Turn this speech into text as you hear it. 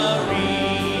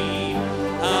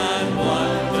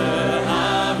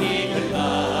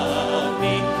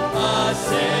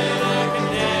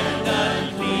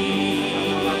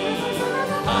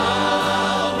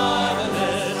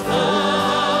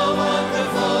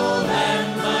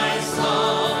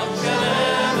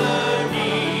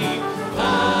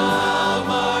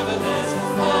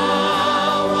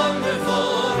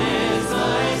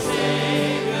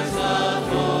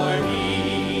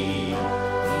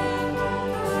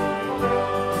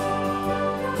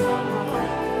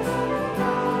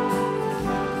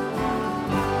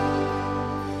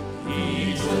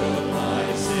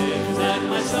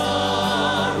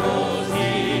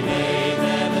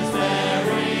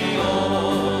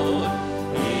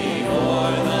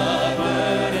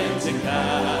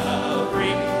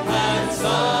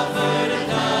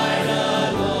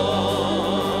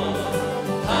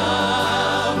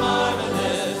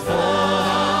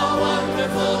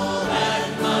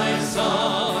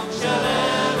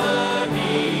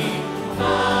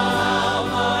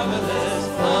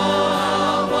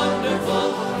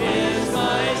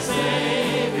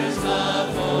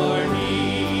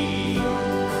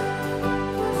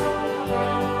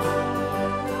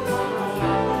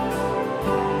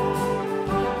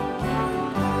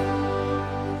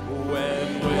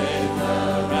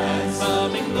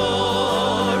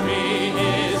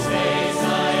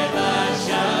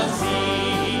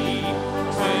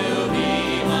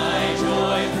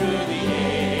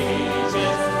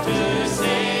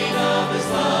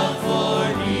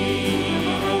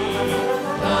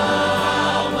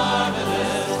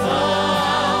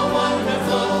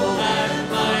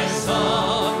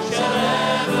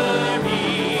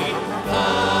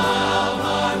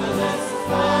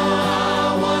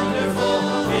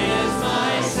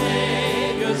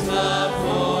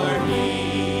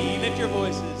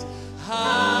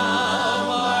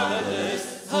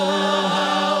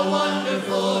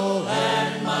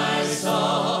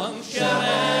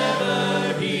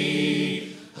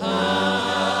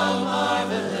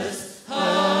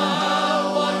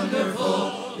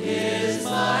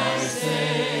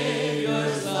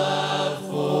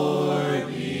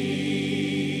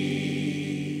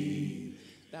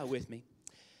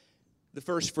the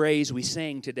first phrase we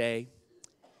sang today,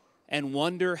 and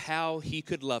wonder how he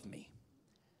could love me,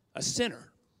 a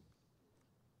sinner,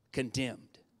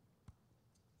 condemned,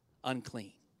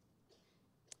 unclean,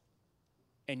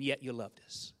 and yet you loved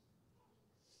us.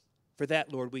 For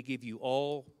that, Lord, we give you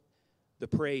all the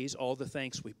praise, all the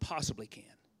thanks we possibly can.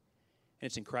 And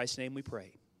it's in Christ's name we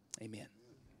pray. Amen.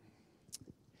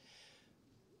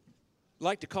 I'd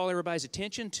like to call everybody's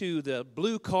attention to the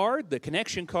blue card, the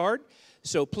connection card.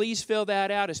 So please fill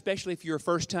that out, especially if you're a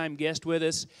first-time guest with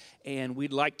us, and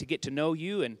we'd like to get to know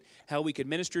you and how we can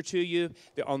minister to you.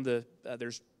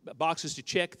 There's boxes to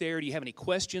check there. Do you have any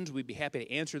questions? We'd be happy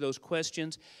to answer those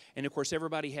questions. And, of course,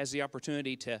 everybody has the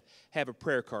opportunity to have a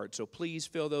prayer card. So please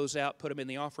fill those out, put them in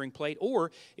the offering plate.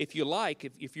 Or, if you like,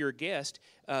 if you're a guest,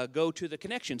 go to the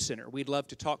Connection Center. We'd love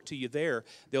to talk to you there.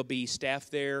 There'll be staff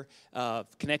there,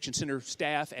 Connection Center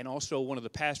staff, and also one of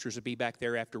the pastors will be back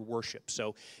there after worship.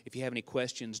 So if you have any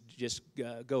questions, just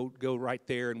go right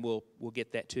there, and we'll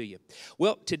get that to you.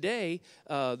 Well, today,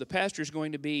 the pastor is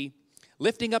going to be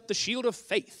lifting up the shield of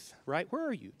faith, right? Where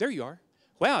are you? There you are.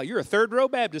 Wow, you're a third row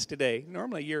Baptist today.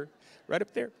 Normally you're right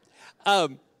up there.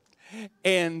 And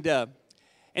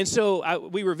so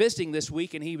we were visiting this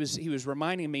week, and he was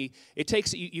reminding me it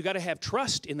takes you got to have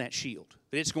trust in that shield,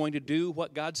 that it's going to do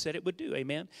what God said it would do.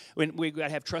 Amen. We got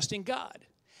to have trust in God,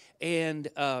 and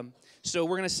so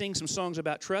we're going to sing some songs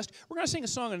about trust. We're going to sing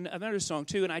another song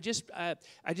too, and I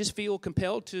just feel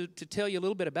compelled to tell you a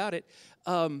little bit about it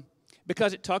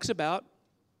because it talks about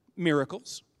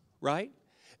miracles, right?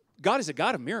 God is a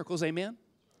God of miracles, amen?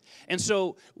 And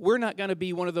so we're not going to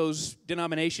be one of those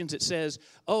denominations that says,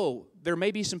 oh, there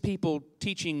may be some people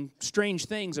teaching strange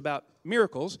things about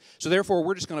miracles, so therefore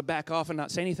we're just going to back off and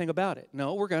not say anything about it.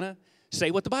 No, we're going to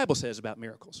say what the Bible says about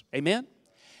miracles, amen?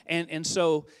 And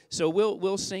so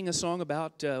we'll sing a song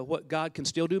about what God can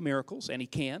still do miracles, and He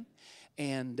can,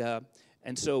 and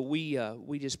so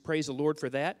we just praise the Lord for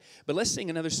that. But let's sing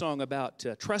another song about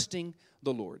trusting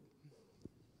the Lord.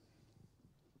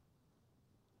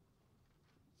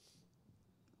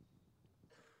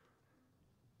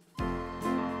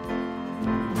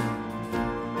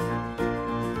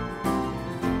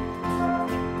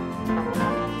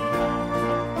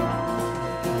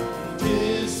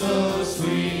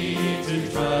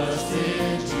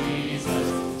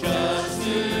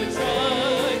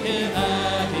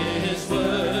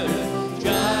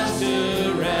 Just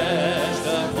to rest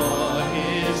upon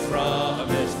His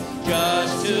promise.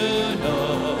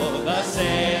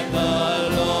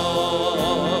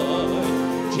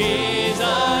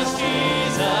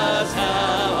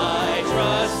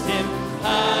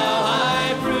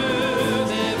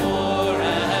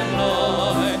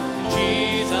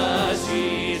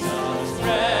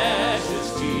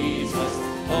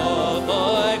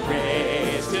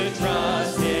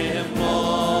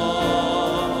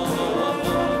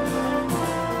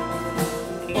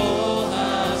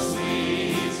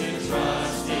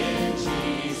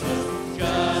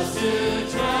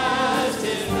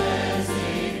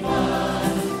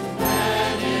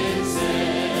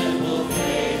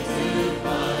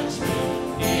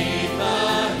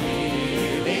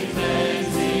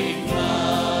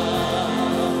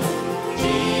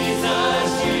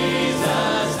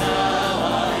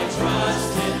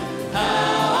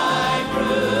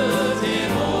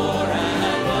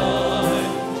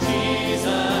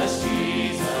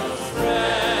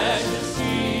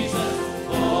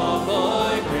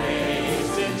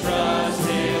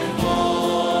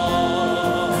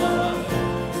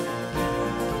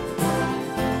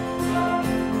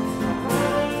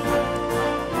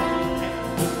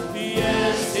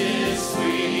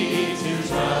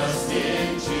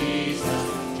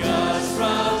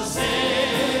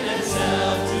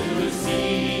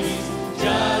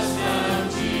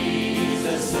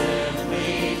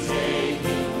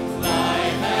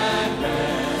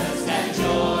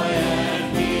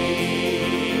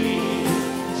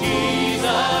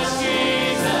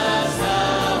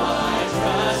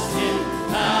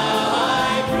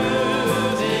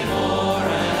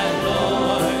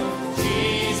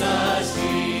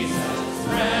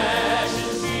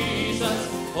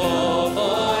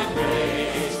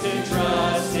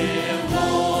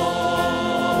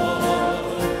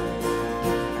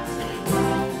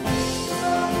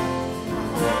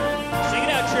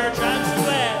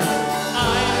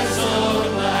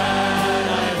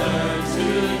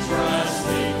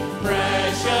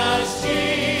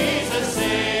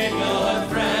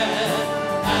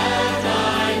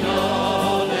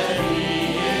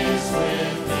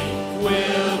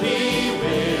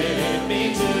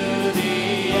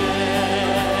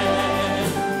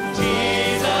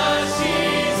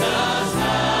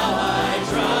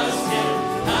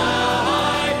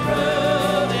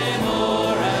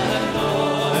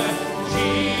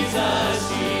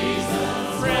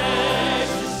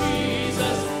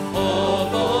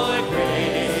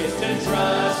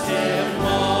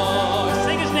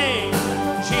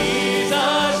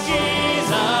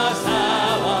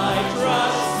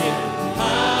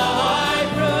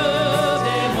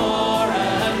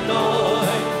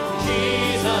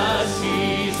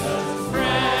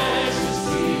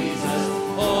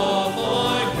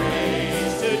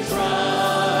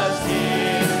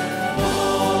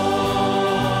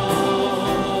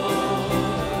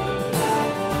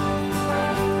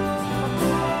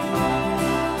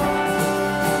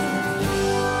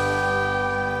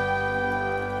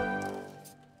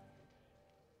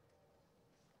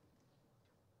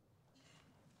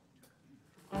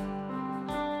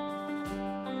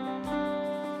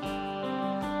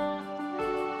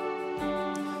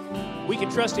 We can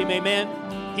trust Him, amen.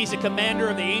 He's the commander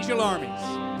of the angel armies.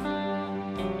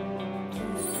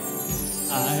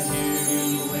 I hear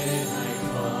you when I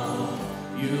call.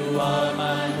 You are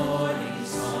my morning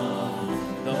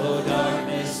song. Though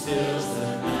darkness fills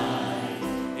the night,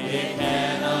 it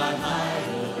cannot hide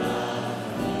the light.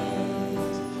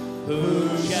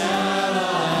 Who shall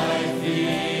I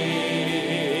fear?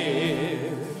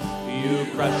 You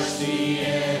crush the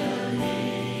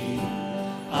enemy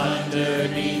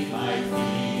underneath my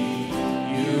feet.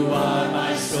 You are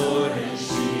my sword and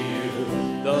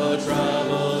shield, though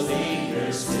troubles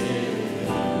linger still.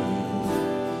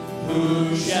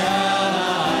 Who shall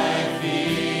I fear?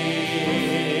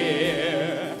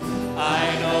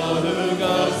 I know who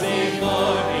goes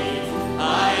before me.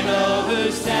 I know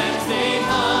who stands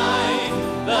behind.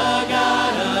 The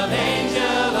God of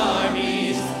angel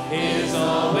armies is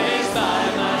always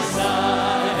by my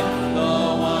side. The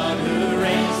one who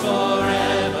reigns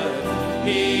forever,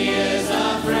 He is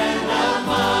a friend of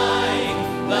mine.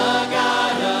 The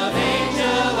God of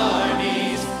angel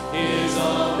armies is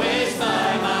always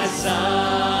by my side.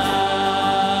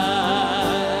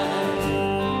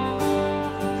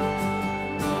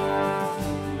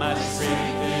 My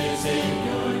strength is in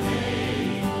your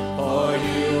name, for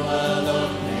you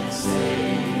alone can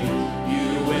save. You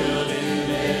will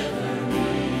deliver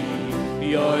me.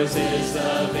 Yours is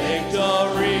the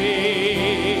victory.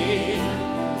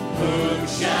 Whom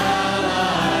shall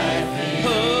I fear?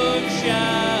 Whom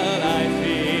shall I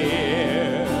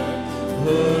fear?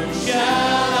 Whom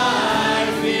shall I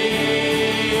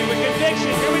fear? With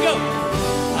conviction, here we go.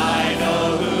 I know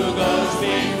who goes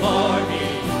before me.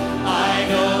 I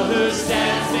know who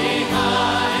stands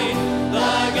behind.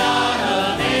 The God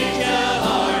of angel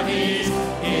armies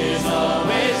is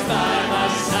always by my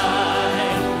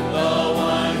side. The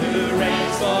one who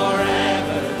reigns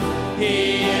forever, He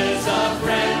is a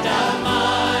friend of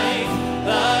mine.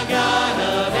 The God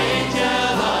of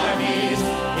angel armies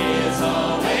is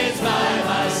always by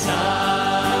my side.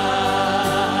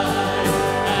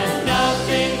 And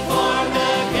nothing formed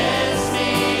against me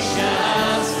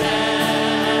shall stand.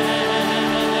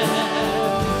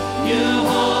 You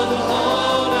hold the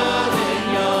whole world in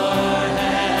your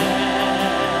hand.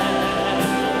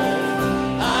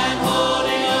 I'm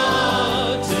holding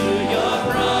on to your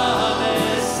promises.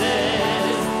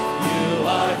 You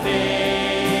are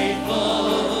faithful.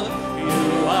 You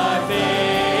are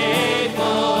faithful.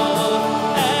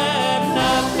 And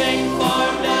nothing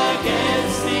formed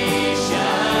against me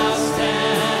shall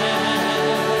stand.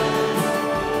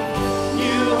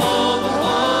 You hold the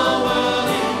whole world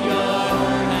in your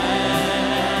hand.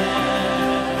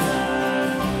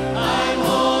 I'm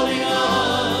holding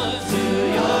on to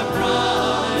your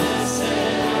promises.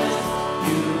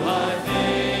 You are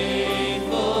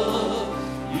faithful.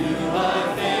 You are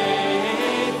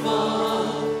faithful.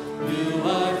 You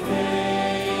are faithful.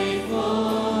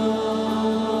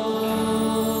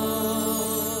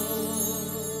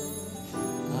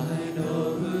 I know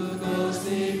who goes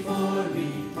before me.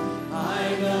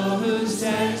 I know who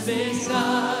stands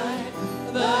beside.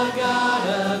 The God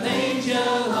of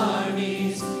angel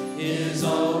armies is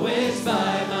always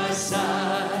by my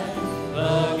side.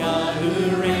 The God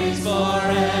who reigns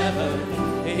forever,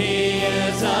 He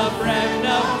is a friend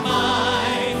of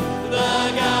mine.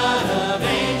 The God of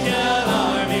angel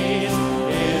armies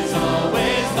is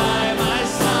always by my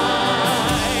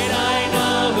side. I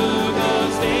know who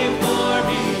goes before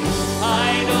me. I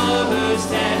know who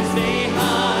stands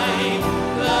behind.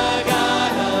 The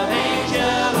God of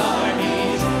angel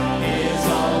armies is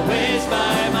always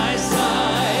by my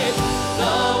side.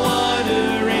 The one who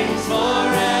reigns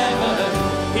forever,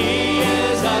 He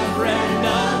is a friend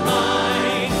of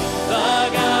mine. The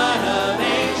God of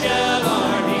angel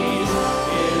armies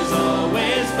is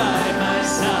always by my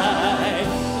side.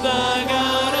 The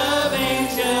God of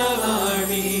angel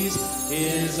armies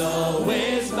is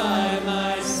always by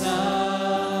my side.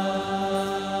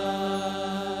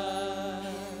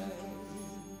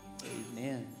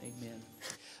 Amen. Amen.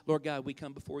 Lord God, we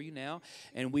come before you now,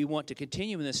 and we want to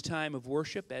continue in this time of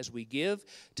worship as we give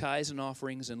tithes and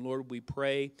offerings. And Lord, we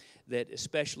pray that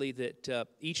especially that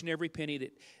each and every penny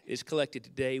that is collected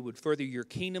today would further your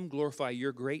kingdom, glorify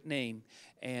your great name,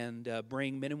 and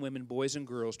bring men and women, boys and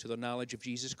girls to the knowledge of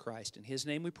Jesus Christ. In His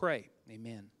name we pray.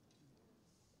 Amen.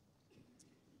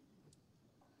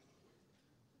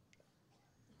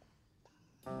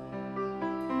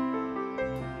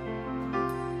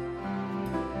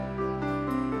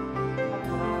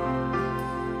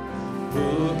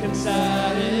 Who can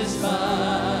satisfy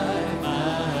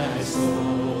my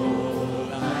soul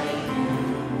like you?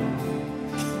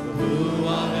 Who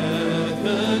on earth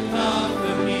could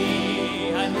comfort me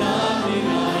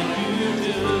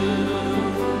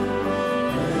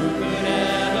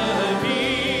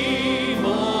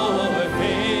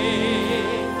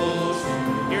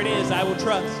I will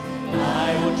trust.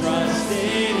 I will trust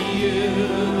in you.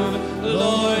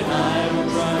 Lord, I will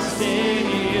trust in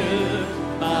you,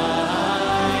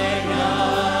 my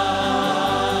God.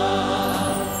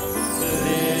 The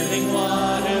living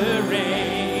water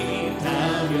rain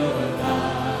down your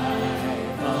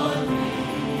life on me,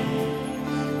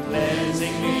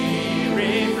 cleansing me,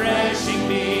 refreshing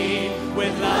me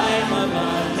with life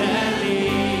abundantly.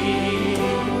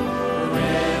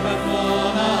 Forever full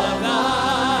of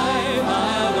life,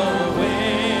 I'll go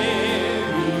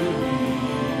where you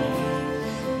lead.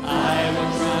 I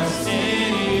will trust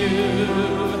in you,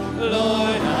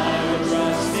 Lord, I will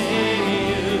trust in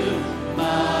you,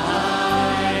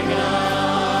 my God.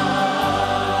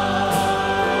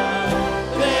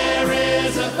 There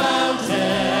is a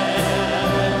fountain,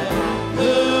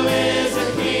 who is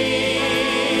a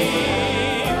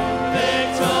king,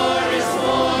 victorious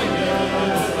warrior,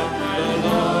 the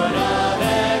Lord of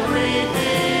everything.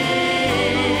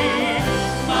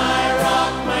 My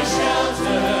rock, my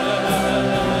shelter,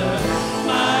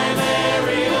 my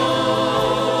very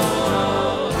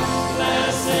own,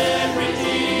 blessed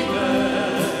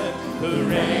Redeemer, who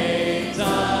reigns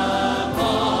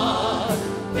upon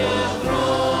the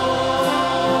throne.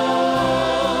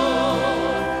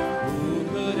 Who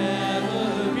could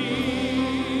ever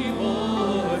be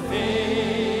more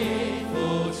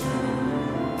faithful to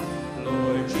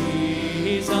Lord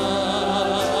Jesus,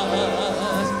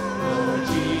 Lord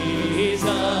Jesus,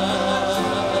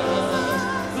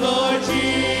 Lord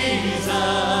Jesus,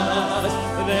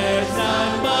 there's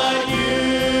none but you.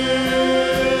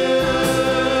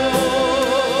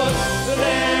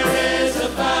 There is a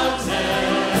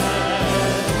fountain,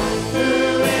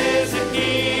 who is a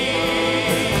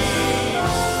king,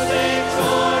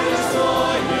 victorious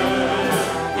warrior,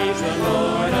 he's the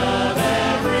Lord of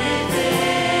everything.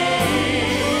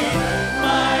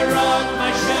 My rock,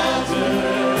 my shelter,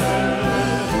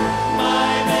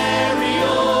 my very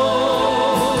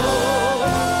own,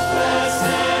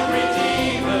 blessed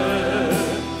Redeemer,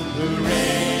 who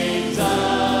reigns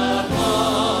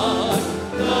upon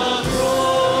the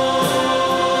throne.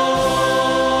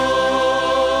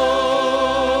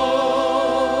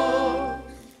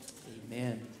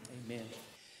 Amen. Amen.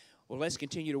 Well, let's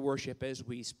continue to worship as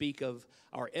we speak of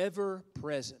our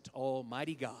ever-present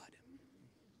Almighty God.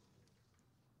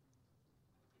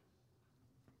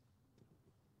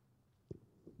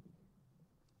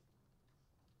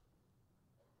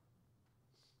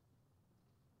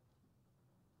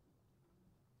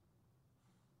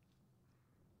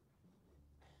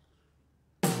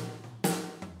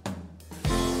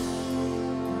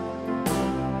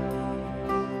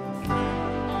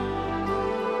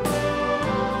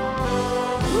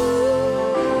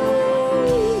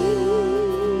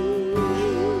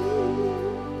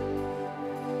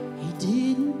 He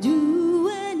didn't do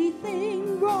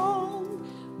anything wrong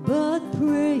but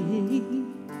pray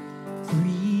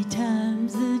 3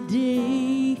 times a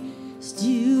day.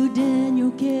 Still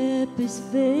Daniel kept his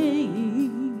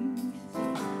faith.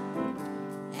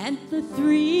 And the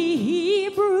 3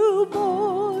 Hebrew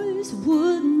boys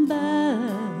wouldn't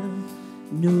bow.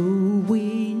 No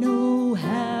way, no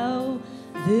how.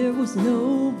 There was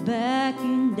no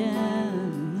backing down.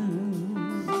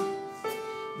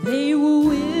 They were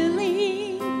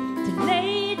willing to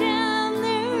lay down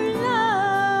their lives,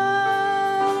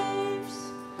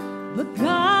 but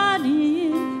God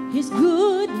in His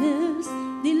goodness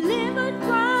delivered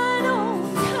right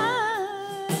on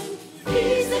time.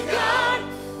 He's the God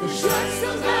who shuts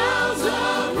the mouths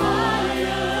of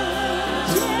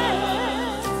lions.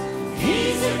 Yes,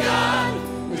 He's the God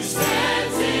who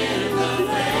stands in the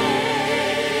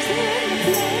flames.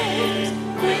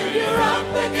 When you're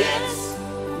up against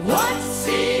what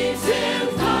seems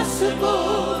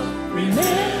impossible,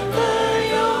 remember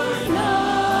your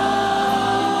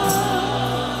God.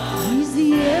 He's the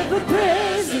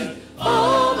ever-present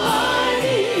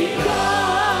Almighty God.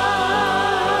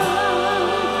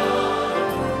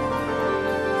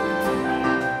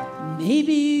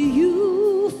 Maybe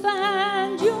you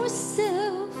find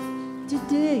yourself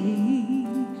today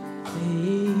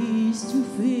face to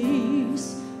face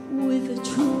with a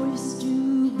choice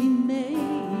to be made.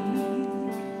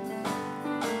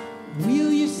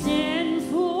 Will you stand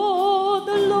for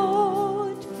the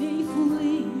Lord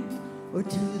faithfully, or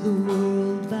to the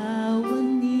world bow a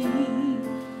knee?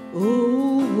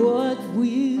 Oh, what will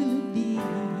it be?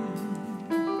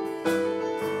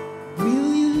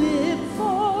 Will you live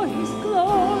for His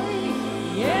glory?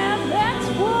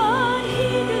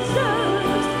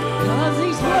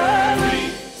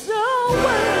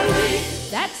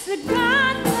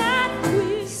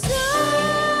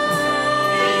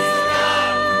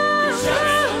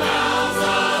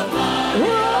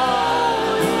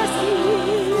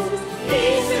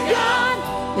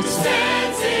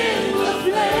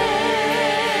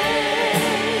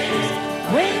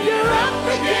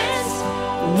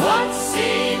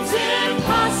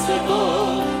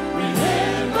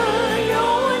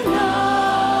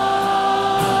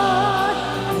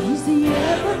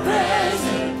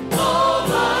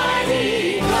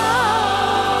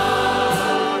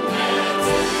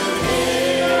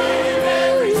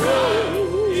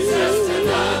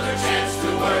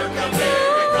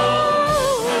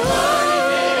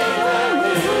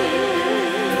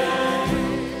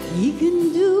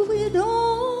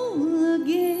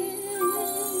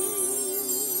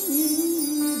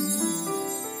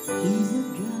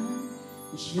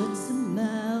 shuts the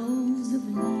mouths of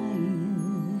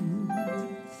lions.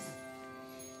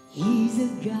 He's a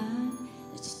God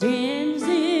that stands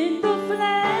in the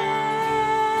flesh.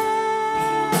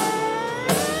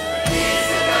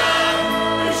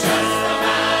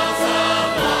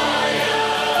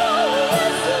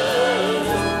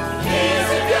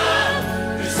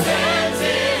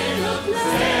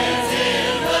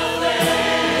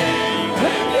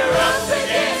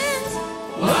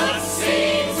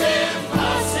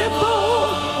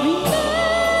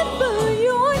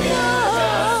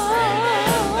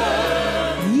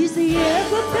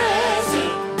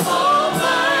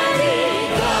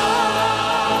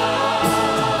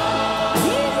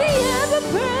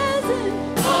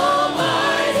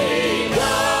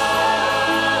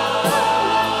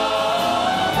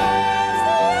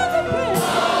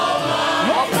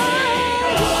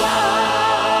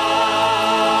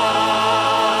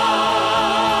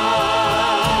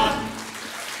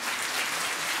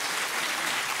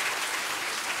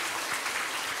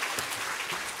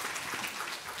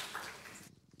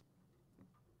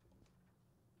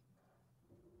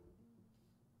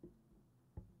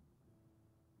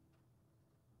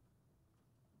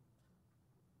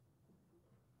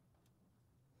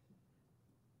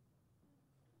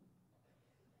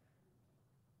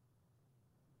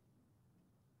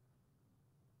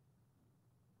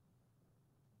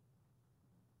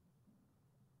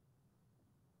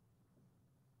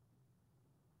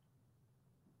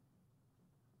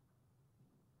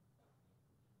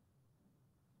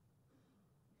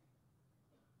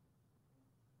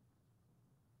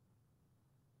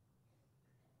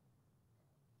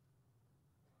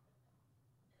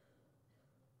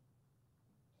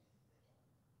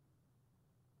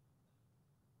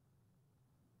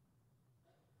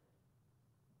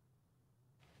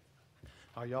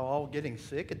 Are y'all all getting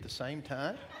sick at the same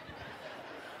time?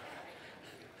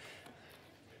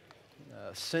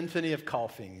 Symphony of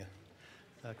coughing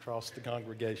across the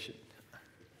congregation.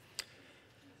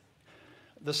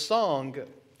 The song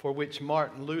for which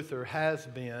Martin Luther has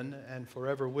been and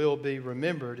forever will be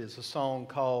remembered is a song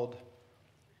called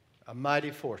 "A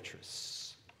Mighty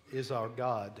Fortress Is Our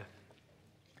God."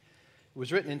 It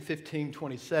was written in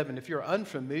 1527. If you're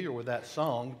unfamiliar with that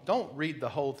song, don't read the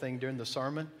whole thing during the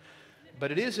sermon. But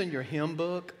it is in your hymn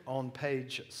book on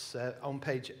page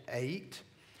 8.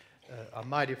 "A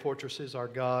Mighty Fortress Is Our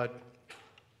God."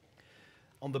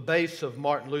 On the base of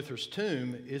Martin Luther's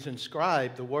tomb is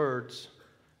inscribed the words,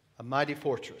 "A mighty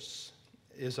fortress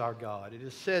is our God." It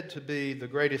is said to be the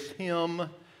greatest hymn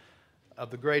of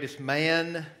the greatest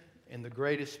man in the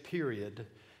greatest period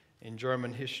in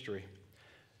German history.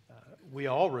 We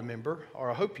all remember,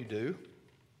 or I hope you do,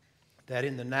 that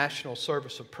in the National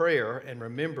Service of Prayer and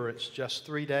Remembrance just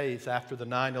 3 days after the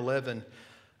 9/11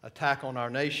 attack on our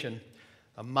nation,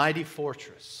 "A mighty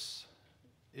fortress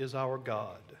is our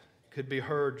God" could be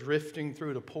heard drifting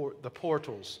through the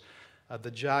portals of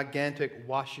the gigantic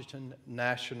Washington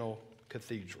National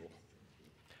Cathedral.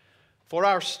 For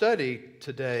our study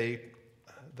today,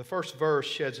 the first verse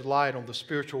sheds light on the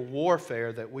spiritual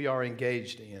warfare that we are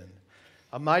engaged in.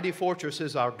 A mighty fortress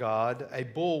is our God, a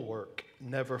bulwark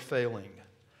never failing,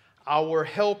 our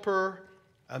helper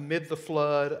amid the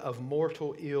flood of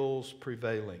mortal ills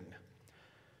prevailing.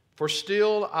 For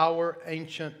still our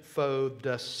ancient foe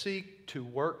does seek to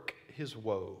work his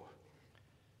woe.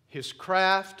 His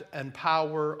craft and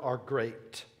power are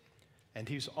great, and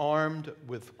he's armed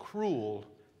with cruel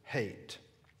hate.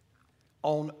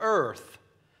 On earth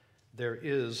there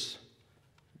is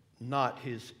not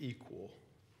his equal.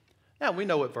 Now we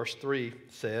know what verse 3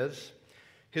 says.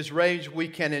 His rage we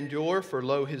can endure, for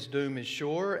lo, his doom is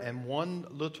sure, and one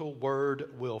little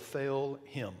word will fail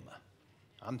him.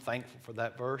 I'm thankful for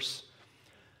that verse.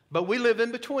 But we live in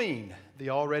between the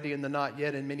already and the not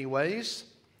yet in many ways.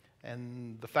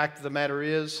 And the fact of the matter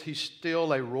is, he's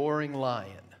still a roaring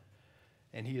lion,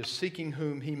 and he is seeking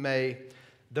whom he may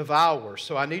devour.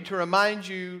 So I need to remind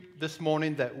you this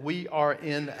morning that we are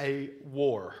in a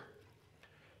war.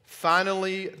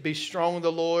 Finally, be strong in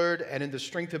the Lord and in the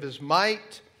strength of his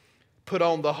might. Put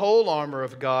on the whole armor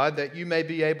of God, that you may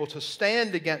be able to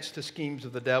stand against the schemes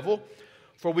of the devil.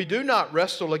 For we do not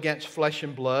wrestle against flesh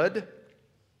and blood,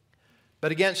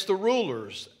 but against the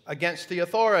rulers, against the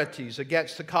authorities,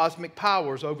 against the cosmic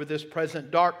powers over this present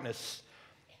darkness,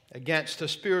 against the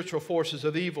spiritual forces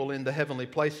of evil in the heavenly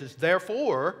places.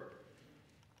 Therefore,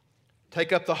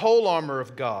 take up the whole armor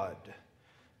of God,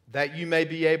 that you may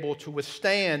be able to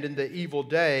withstand in the evil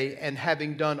day, and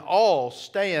having done all,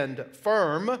 stand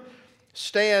firm.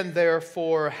 Stand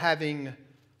therefore, having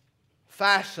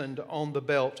fastened on the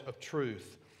belt of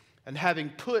truth, and having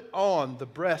put on the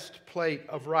breastplate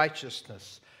of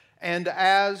righteousness, and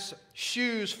as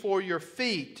shoes for your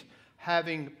feet,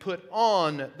 having put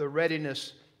on the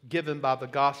readiness given by the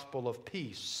gospel of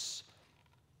peace.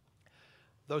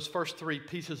 Those first three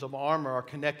pieces of armor are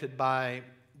connected by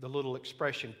the little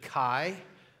expression kai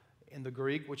in the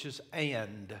Greek, which is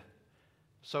and.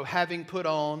 So having put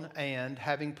on, and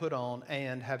having put on,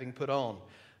 and having put on.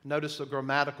 Notice the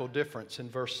grammatical difference in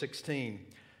verse 16.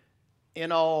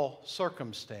 In all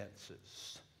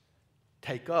circumstances,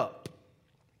 take up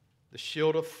the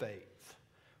shield of faith,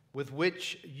 with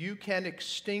which you can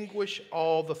extinguish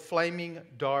all the flaming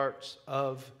darts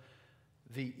of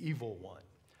the evil one.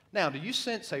 Now, do you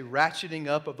sense a ratcheting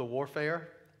up of the warfare?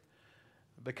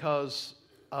 Because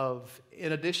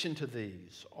in addition to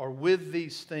these, or with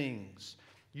these things,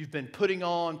 you've been putting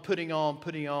on,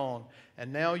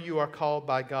 and now you are called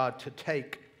by God to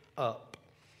take up.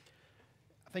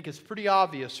 I think it's pretty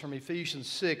obvious from Ephesians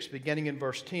 6, beginning in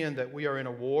verse 10, that we are in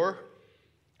a war.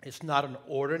 It's not an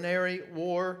ordinary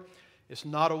war. It's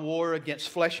not a war against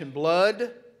flesh and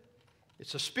blood.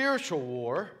 It's a spiritual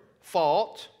war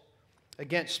fought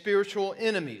against spiritual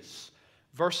enemies.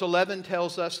 Verse 11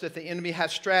 tells us that the enemy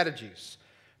has strategies.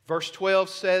 Verse 12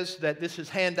 says that this is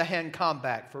hand-to-hand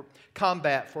combat,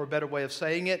 for a better way of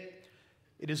saying it.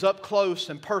 It is up close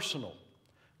and personal.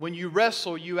 When you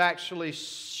wrestle, you actually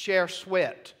share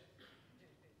sweat.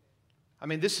 I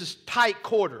mean, this is tight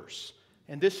quarters,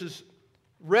 and this is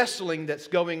wrestling that's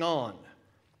going on.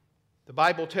 The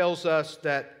Bible tells us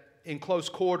that in close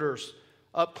quarters,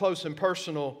 up close and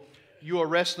personal, you are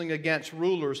wrestling against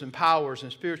rulers and powers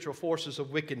and spiritual forces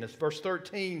of wickedness. Verse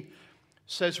 13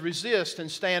 says, resist and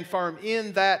stand firm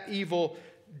in that evil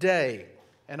day.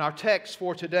 And our text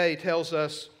for today tells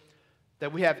us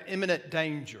that we have imminent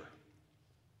danger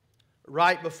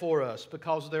right before us,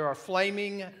 because there are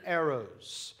flaming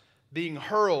arrows being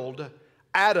hurled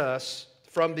at us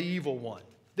from the evil one.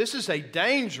 This is a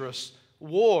dangerous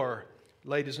war,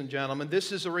 ladies and gentlemen.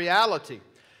 This is a reality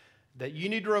that you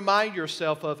need to remind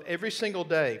yourself of every single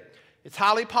day. It's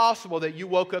highly possible that you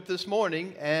woke up this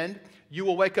morning, and you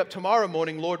will wake up tomorrow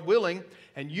morning, Lord willing,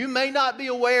 and you may not be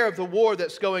aware of the war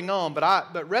that's going on,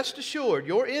 but rest assured,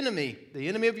 your enemy, the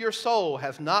enemy of your soul,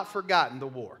 has not forgotten the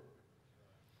war.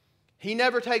 He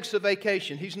never takes a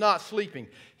vacation. He's not sleeping.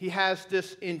 He has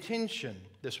this intention,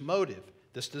 this motive,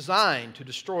 this design to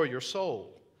destroy your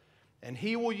soul. And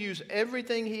he will use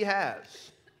everything he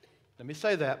has. Let me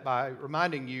say that by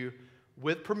reminding you,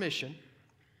 with permission,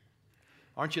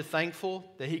 aren't you thankful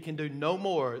that he can do no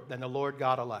more than the Lord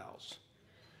God allows?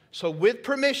 So with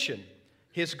permission,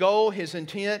 his goal, his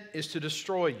intent is to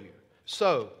destroy you.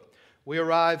 So we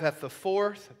arrive at the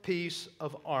fourth piece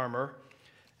of armor,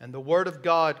 and the Word of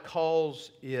God calls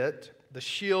it the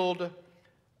shield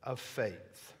of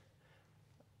faith.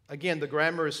 Again, the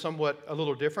grammar is somewhat a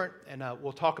little different, and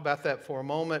we'll talk about that for a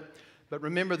moment. But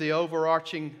remember the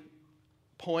overarching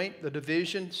point, the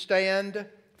division: stand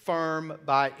firm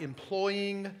by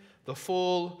employing the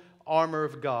full armor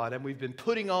of God. And we've been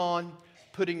putting on.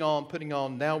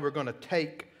 Now we're going to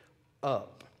take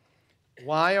up.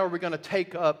 Why are we going to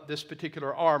take up this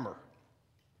particular armor?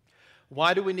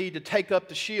 Why do we need to take up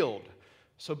the shield?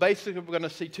 So basically, we're going to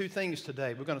see two things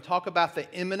today. We're going to talk about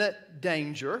the imminent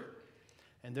danger,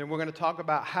 and then we're going to talk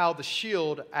about how the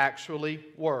shield actually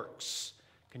works.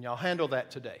 Can y'all handle that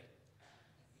today?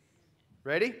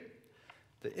 Ready?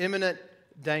 The imminent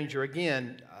danger.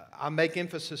 Again, I make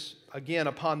emphasis again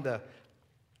upon the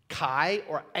kai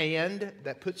or and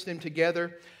that puts them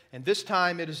together. And this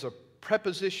time it is a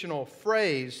prepositional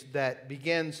phrase that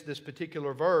begins this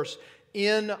particular verse: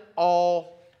 in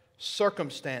all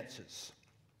circumstances.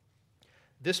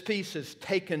 This piece is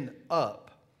taken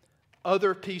up.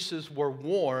 Other pieces were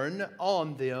worn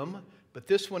on them, but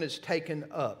this one is taken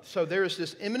up. So there is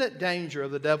this imminent danger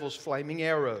of the devil's flaming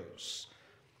arrows.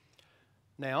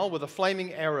 Now, with a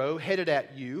flaming arrow headed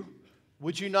at you,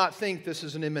 would you not think this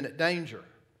is an imminent danger?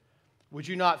 Would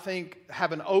you not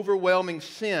have an overwhelming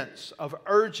sense of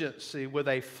urgency with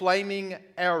a flaming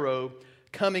arrow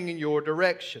coming in your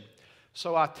direction?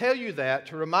 So I tell you that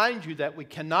to remind you that we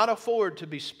cannot afford to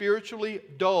be spiritually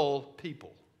dull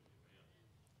people.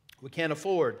 We can't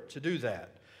afford to do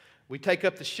that. We take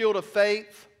up the shield of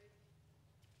faith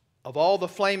of all the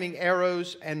flaming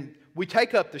arrows, and we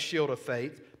take up the shield of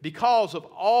faith because of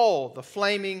all the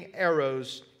flaming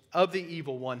arrows of the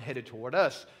evil one headed toward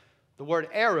us. The word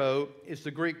arrow is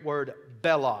the Greek word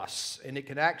belos, and it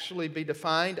can actually be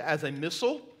defined as a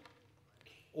missile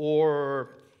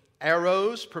or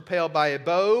arrows propelled by a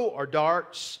bow or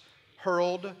darts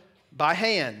hurled by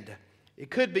hand. It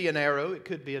could be an arrow, it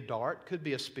could be a dart, could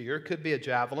be a spear, could be a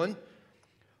javelin.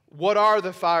 What are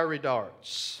the fiery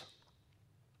darts?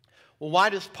 Well, why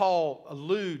does Paul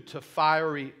allude to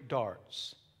fiery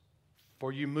darts?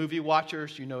 For you movie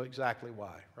watchers, you know exactly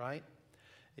why, right?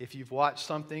 If you've watched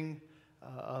something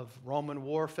of Roman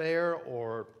warfare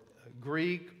or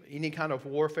Greek, any kind of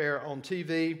warfare on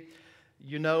TV,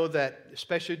 you know that,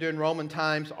 especially during Roman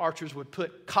times, archers would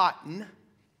put cotton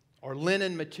or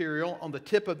linen material on the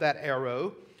tip of that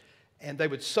arrow, and they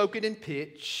would soak it in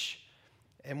pitch.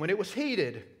 And when it was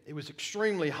heated, it was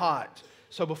extremely hot.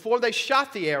 So before they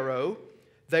shot the arrow,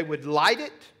 they would light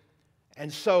it.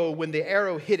 And so when the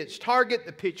arrow hit its target,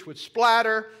 the pitch would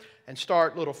splatter and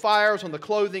start little fires on the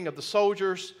clothing of the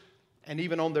soldiers and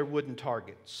even on their wooden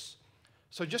targets.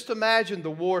 So just imagine the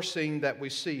war scene that we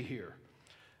see here.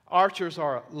 Archers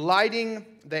are lighting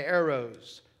the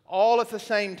arrows all at the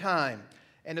same time.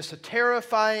 And it's a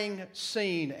terrifying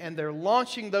scene, and they're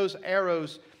launching those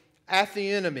arrows at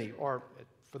the enemy, or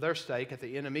for their sake, at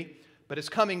the enemy, but it's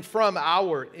coming from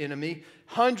our enemy.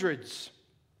 Hundreds,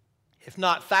 if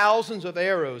not thousands of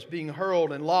arrows being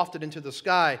hurled and lofted into the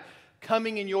sky,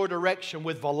 coming in your direction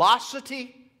with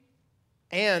velocity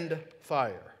and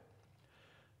fire.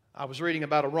 I was reading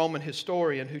about a Roman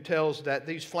historian who tells that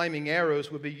these flaming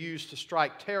arrows would be used to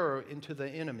strike terror into the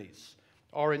enemies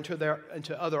or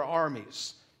into other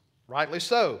armies. Rightly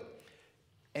so.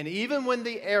 And even when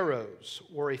the arrows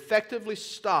were effectively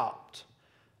stopped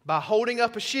by holding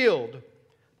up a shield,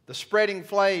 the spreading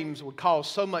flames would cause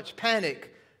so much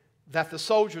panic that the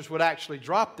soldiers would actually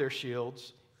drop their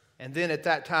shields, and then at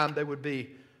that time they would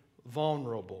be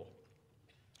vulnerable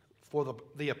for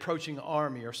the approaching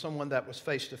army or someone that was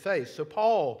face to face. So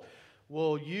Paul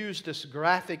will use this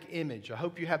graphic image. I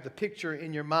hope you have the picture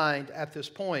in your mind at this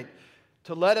point,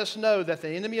 to let us know that the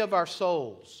enemy of our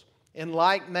souls, in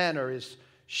like manner, is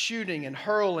shooting and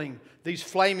hurling these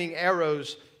flaming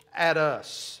arrows at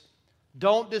us.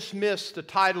 Don't dismiss the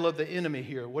title of the enemy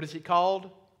here. What is he called?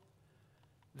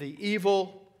 The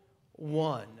evil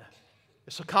one.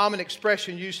 It's a common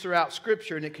expression used throughout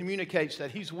Scripture, and it communicates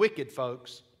that he's wicked,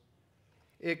 folks.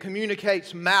 It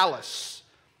communicates malice.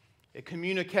 It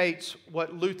communicates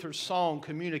what Luther's song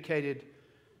communicated.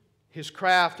 His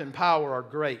craft and power are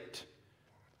great.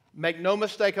 Make no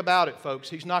mistake about it, folks.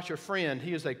 He's not your friend.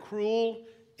 He is a cruel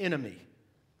enemy.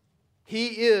 He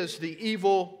is the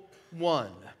evil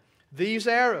one. These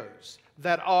arrows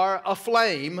that are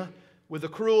aflame with the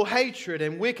cruel hatred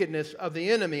and wickedness of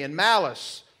the enemy and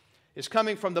malice is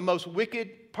coming from the most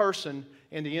wicked person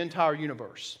in the entire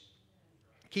universe.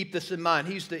 Keep this in mind.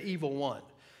 He's the evil one.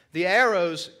 The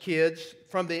arrows, kids,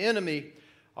 from the enemy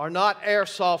are not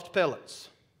airsoft pellets.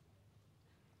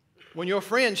 When your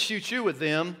friends shoot you with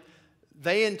them,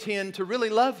 they intend to really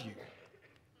love you,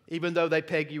 even though they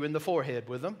peg you in the forehead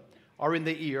with them, or in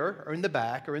the ear, or in the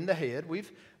back, or in the head.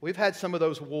 We've had some of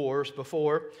those wars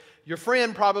before. Your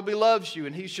friend probably loves you,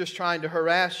 and he's just trying to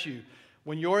harass you.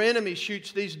 When your enemy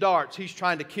shoots these darts, he's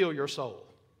trying to kill your soul.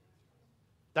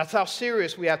 That's how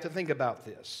serious we have to think about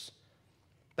this.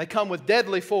 They come with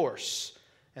deadly force,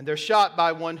 and they're shot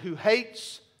by one who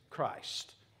hates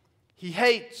Christ. He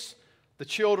hates the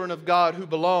children of God who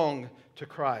belong to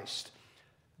Christ.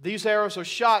 These arrows are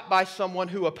shot by someone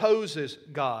who opposes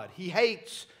God. He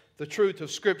hates the truth of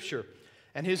Scripture,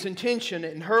 and his intention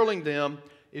in hurling them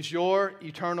is your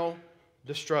eternal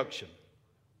destruction.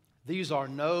 These are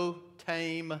no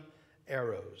tame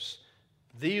arrows.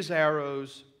 These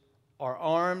arrows are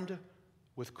armed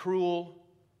with cruel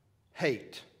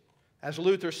hate. As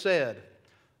Luther said,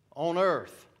 on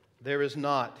earth there is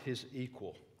not his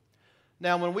equal.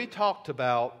 Now, when we talked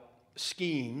about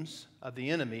schemes of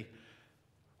the enemy,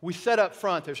 we said up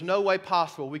front there's no way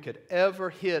possible we could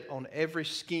ever hit on every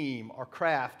scheme or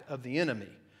craft of the enemy.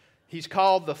 He's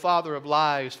called the father of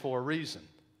lies for a reason,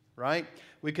 right?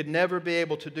 We could never be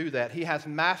able to do that. He has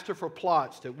masterful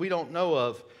plots that we don't know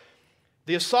of.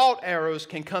 The assault arrows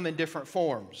can come in different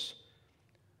forms.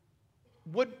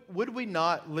 Would we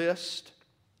not list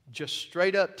just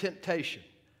straight up temptation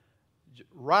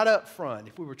right up front?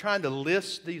 If we were trying to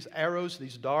list these arrows,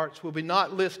 these darts, would we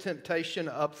not list temptation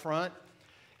up front?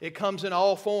 It comes in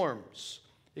all forms.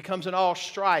 It comes in all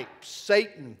stripes.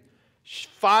 Satan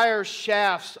fires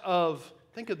shafts of,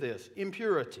 think of this,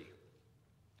 impurity.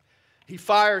 He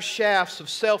fires shafts of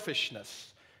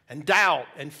selfishness and doubt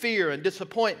and fear and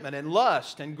disappointment and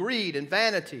lust and greed and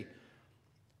vanity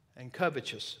and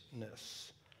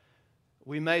covetousness.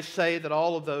 We may say that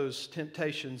all of those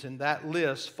temptations in that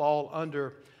list fall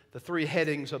under the three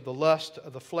headings of the lust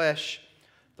of the flesh,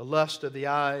 the lust of the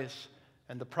eyes,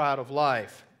 and the pride of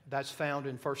life. That's found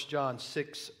in 1 John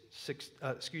 6,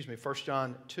 1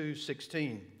 John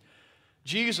 2:16.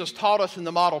 Jesus taught us in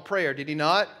the model prayer, did he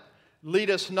not? Lead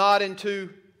us not into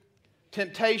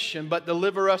temptation, but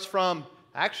deliver us from,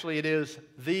 actually it is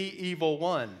the evil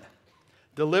one.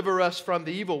 Deliver us from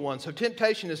the evil one. So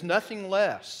temptation is nothing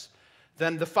less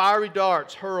than the fiery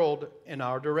darts hurled in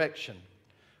our direction.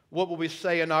 What will we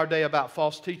say in our day about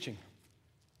false teaching?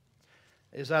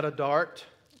 Is that a dart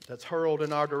that's hurled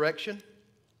in our direction?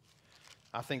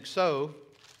 I think so.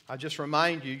 I just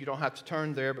remind you, you don't have to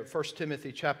turn there, but 1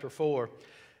 Timothy chapter 4.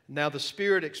 Now the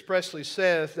Spirit expressly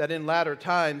says that in latter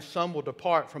times some will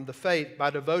depart from the faith by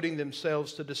devoting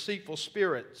themselves to deceitful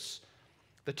spirits,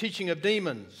 the teaching of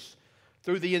demons,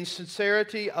 through the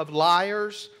insincerity of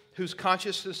liars whose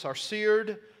consciences are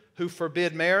seared, who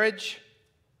forbid marriage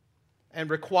and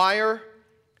require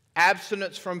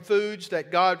abstinence from foods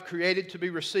that God created to be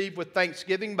received with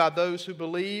thanksgiving by those who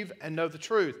believe and know the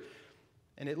truth.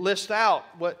 And it lists out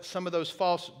what some of those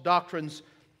false doctrines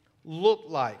look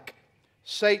like.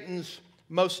 Satan's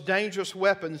most dangerous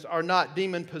weapons are not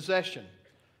demon possession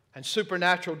and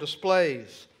supernatural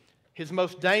displays. His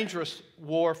most dangerous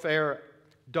warfare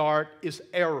dart is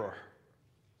error.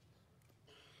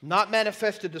 Not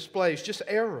manifested displays, just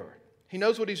error. He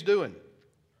knows what he's doing.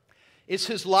 It's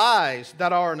his lies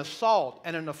that are an assault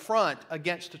and an affront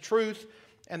against the truth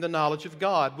and the knowledge of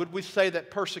God. Would we say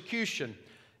that persecution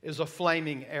is a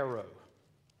flaming arrow?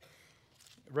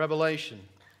 Revelation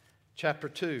chapter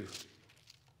 2.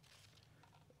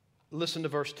 Listen to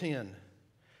verse 10.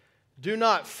 Do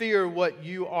not fear what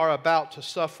you are about to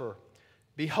suffer.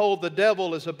 Behold, the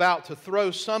devil is about to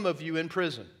throw some of you in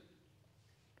prison.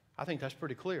 I think that's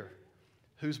pretty clear.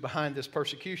 Who's behind this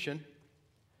persecution?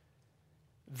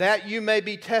 That you may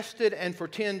be tested, and for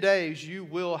 10 days you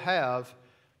will have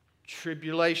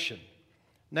tribulation.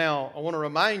 Now, I want to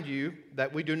remind you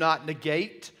that we do not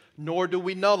negate, nor do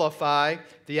we nullify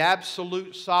the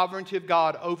absolute sovereignty of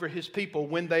God over His people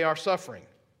when they are suffering.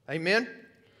 Amen?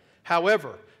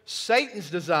 However, Satan's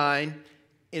design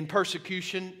in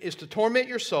persecution is to torment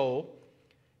your soul,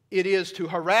 it is to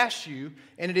harass you,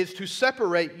 and it is to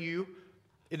separate you.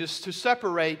 It is to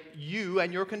separate you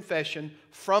and your confession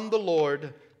from the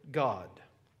Lord God.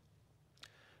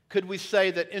 Could we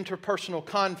say that interpersonal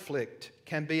conflict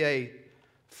can be a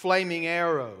flaming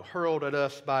arrow hurled at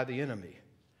us by the enemy?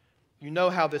 You know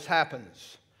how this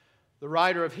happens. The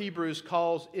writer of Hebrews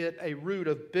calls it a root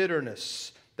of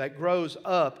bitterness that grows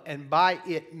up, and by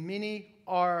it many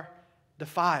are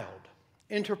defiled.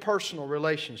 Interpersonal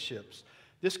relationships.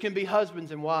 This can be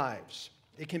husbands and wives.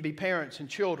 It can be parents and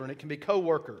children. It can be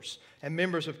co-workers and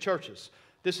members of churches.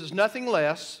 This is nothing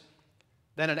less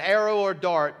than an arrow or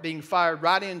dart being fired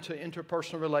right into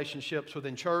interpersonal relationships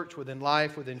within church, within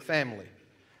life, within family.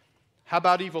 How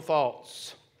about evil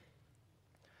thoughts?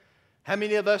 How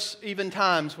many of us, even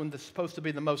times when this is supposed to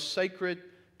be the most sacred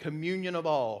communion of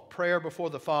all, prayer before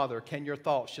the Father, can your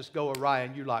thoughts just go awry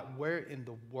and you're like, where in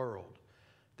the world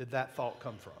did that thought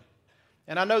come from?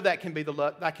 And I know that can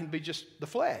be just the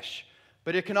flesh,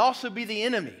 but it can also be the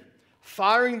enemy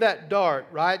firing that dart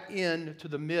right into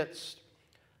the midst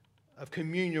of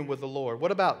communion with the Lord.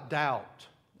 What about doubt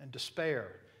and despair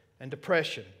and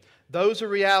depression? Those are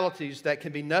realities that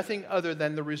can be nothing other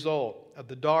than the result of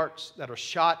the darts that are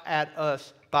shot at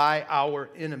us by our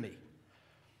enemy.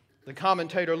 The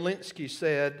commentator Linsky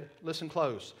said, listen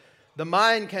close, the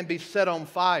mind can be set on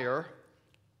fire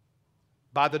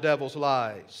by the devil's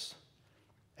lies.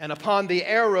 And upon the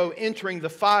arrow entering the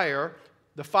fire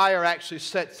actually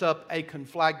sets up a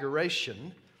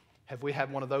conflagration. Have we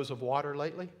had one of those of water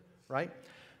lately? Right?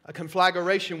 A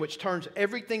conflagration which turns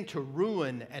everything to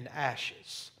ruin and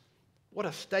ashes. What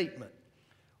a statement.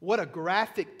 What a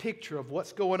graphic picture of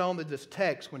what's going on in this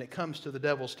text when it comes to the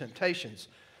devil's temptations.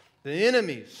 The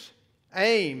enemy's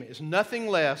aim is nothing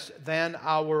less than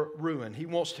our ruin. He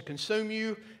wants to consume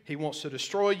you. He wants to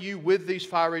destroy you with these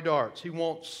fiery darts. He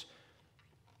wants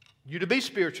you to be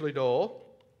spiritually dull.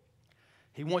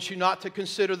 He wants you not to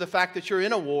consider the fact that you're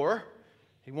in a war.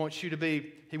 He wants you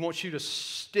to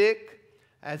stick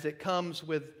as it comes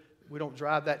with, we don't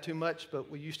drive that too much, but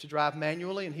we used to drive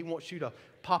manually, and he wants you to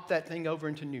pop that thing over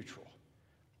into neutral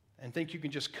and think you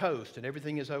can just coast and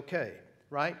everything is okay,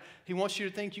 right? He wants you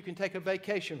to think you can take a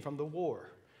vacation from the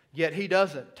war, yet he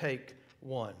doesn't take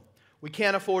one. We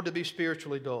can't afford to be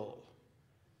spiritually dull.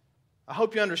 I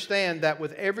hope you understand that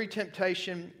with every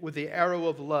temptation, with the arrow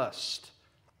of lust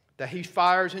that he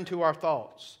fires into our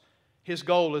thoughts, his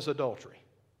goal is adultery.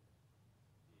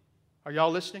 Are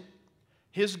y'all listening?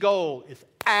 His goal is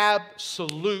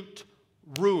absolute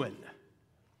ruin.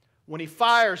 When he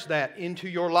fires that into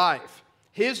your life,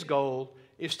 his goal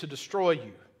is to destroy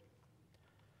you.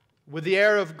 With the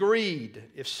arrow of greed,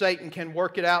 if Satan can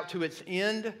work it out to its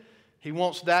end, he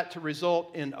wants that to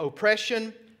result in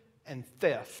oppression and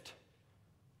theft.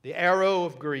 The arrow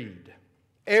of greed.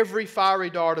 Every fiery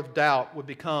dart of doubt would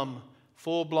become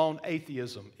full-blown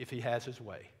atheism if he has his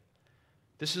way.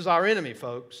 This is our enemy,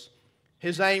 folks.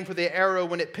 His aim for the arrow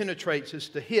when it penetrates is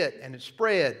to hit and it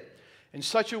spread in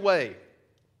such a way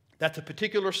that the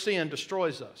particular sin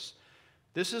destroys us.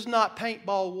 This is not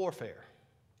paintball warfare.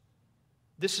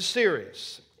 This is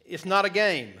serious. It's not a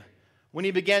game. When he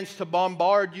begins to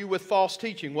bombard you with false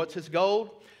teaching, what's his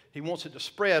goal? He wants it to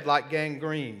spread like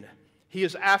gangrene. He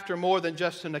is after more than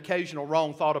just an occasional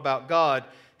wrong thought about God.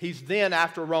 He's then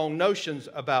after wrong notions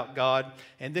about God,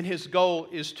 and then his goal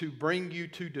is to bring you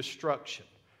to destruction.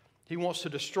 He wants to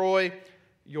destroy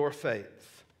your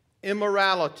faith.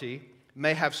 Immorality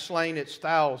may have slain its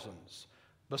thousands,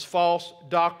 but false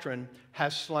doctrine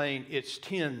has slain its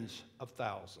tens of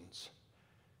thousands.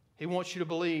 He wants you to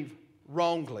believe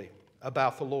wrongly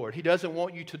about the Lord. He doesn't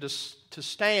want you to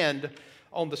stand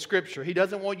on the Scripture. He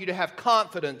doesn't want you to have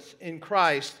confidence in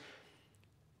Christ.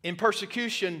 In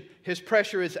persecution, his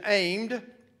pressure is aimed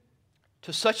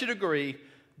to such a degree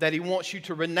that he wants you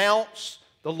to renounce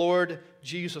the Lord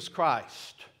Jesus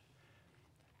Christ.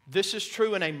 This is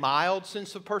true in a mild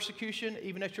sense of persecution,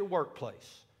 even at your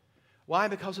workplace. Why?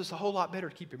 Because it's a whole lot better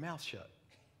to keep your mouth shut.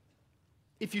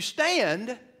 If you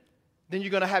stand, then you're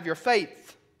going to have your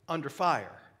faith under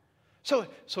fire. So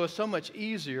it's so much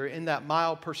easier in that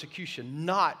mild persecution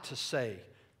not to say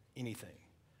anything.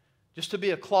 Just to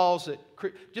be a closet,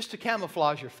 just to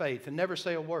camouflage your faith and never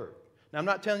say a word. Now, I'm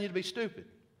not telling you to be stupid,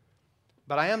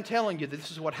 but I am telling you that this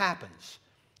is what happens.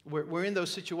 We're in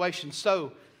those situations.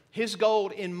 So his goal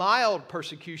in mild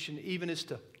persecution even is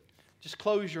to just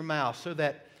close your mouth so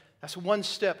that that's one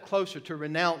step closer to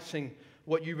renouncing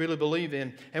what you really believe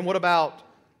in. And what about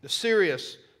the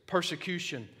serious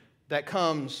persecution that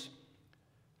comes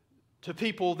to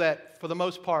people that, for the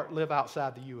most part, live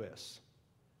outside the U.S.?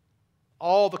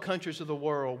 All the countries of the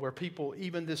world where people,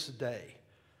 even this day,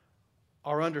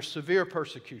 are under severe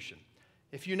persecution.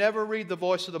 If you never read The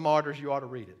Voice of the Martyrs, you ought to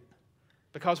read it.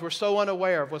 Because we're so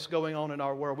unaware of what's going on in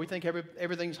our world. We think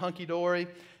everything's hunky-dory.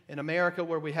 In America,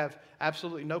 where we have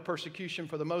absolutely no persecution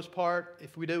for the most part,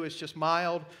 if we do, it's just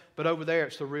mild. But over there,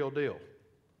 it's the real deal.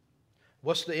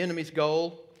 What's the enemy's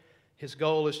goal? His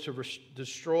goal is to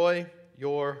destroy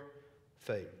your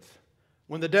faith.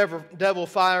 When the devil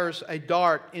fires a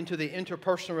dart into the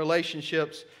interpersonal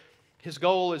relationships, his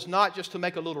goal is not just to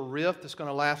make a little rift that's going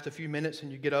to last a few minutes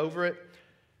and you get over it.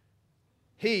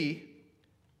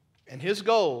 His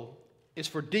goal is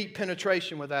for deep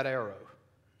penetration with that arrow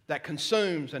that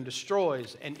consumes and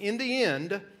destroys. And in the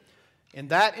end, in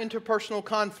that interpersonal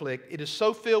conflict, it is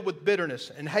so filled with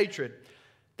bitterness and hatred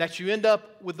that you end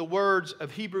up with the words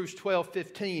of Hebrews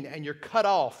 12:15, and you're cut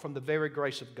off from the very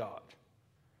grace of God.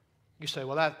 You say,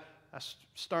 well, that's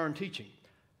stern teaching.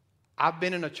 I've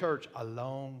been in a church a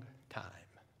long time.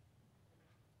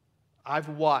 I've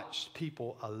watched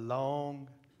people a long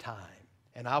time.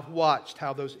 And I've watched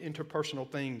how those interpersonal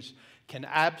things can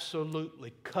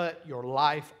absolutely cut your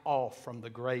life off from the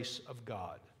grace of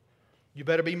God. You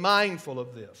better be mindful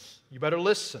of this. You better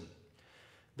listen.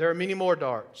 There are many more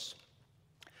darts.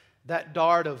 That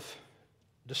dart of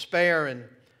despair and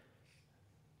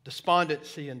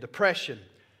despondency and depression.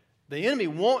 The enemy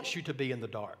wants you to be in the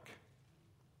dark.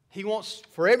 He wants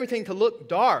for everything to look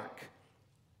dark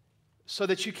so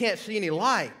that you can't see any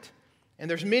light. And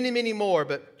there's many, many more,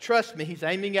 but trust me, he's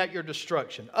aiming at your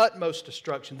destruction, utmost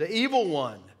destruction. The evil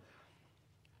one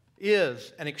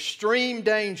is an extreme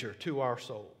danger to our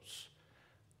souls.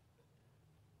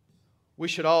 We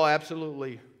should all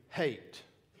absolutely hate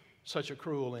such a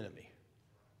cruel enemy.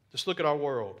 Just look at our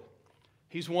world.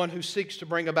 He's one who seeks to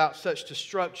bring about such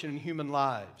destruction in human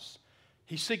lives.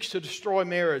 He seeks to destroy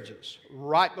marriages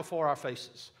right before our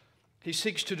faces. He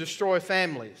seeks to destroy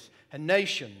families and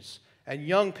nations and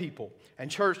young people and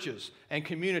churches and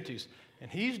communities. And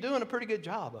he's doing a pretty good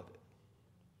job of it.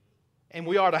 And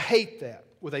we are to hate that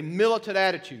with a militant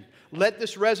attitude. Let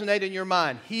this resonate in your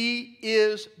mind. He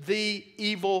is the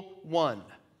evil one.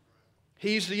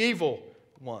 He's the evil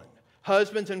one.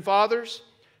 Husbands and fathers,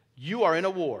 you are in a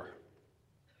war,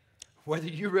 whether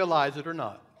you realize it or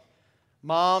not.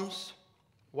 Moms,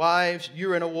 wives,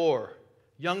 you're in a war.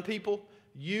 Young people,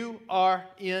 you are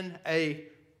in a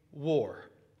war.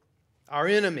 Our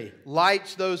enemy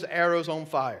lights those arrows on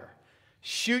fire,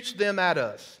 shoots them at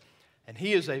us, and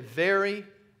he is I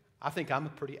think I'm a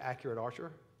pretty accurate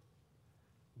archer.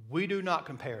 We do not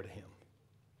compare to him.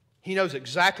 He knows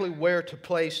exactly where to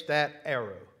place that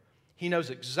arrow. He knows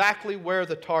exactly where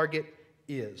the target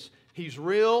is. He's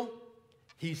real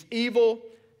He's evil,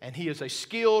 and he is a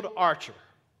skilled archer.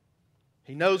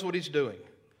 He knows what he's doing.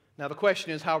 Now the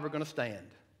question is, how are we going to stand?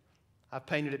 I've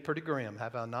painted it pretty grim,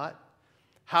 have I not?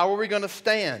 How are we going to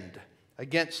stand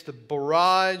against the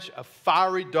barrage of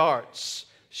fiery darts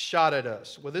shot at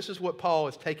us? Well, this is what Paul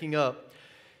is taking up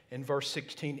in verse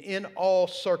 16. In all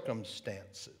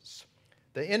circumstances.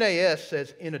 The NAS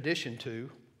says in addition to.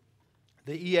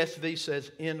 The ESV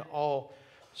says in all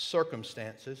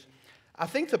circumstances. I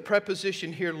think the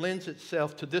preposition here lends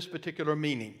itself to this particular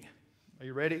meaning. Are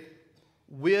you ready?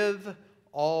 With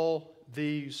all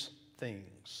these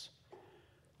things.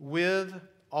 With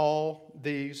all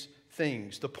these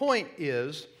things. The point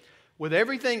is, with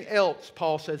everything else,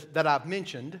 Paul says, that I've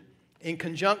mentioned, in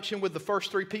conjunction with the first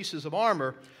three pieces of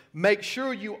armor, make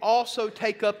sure you also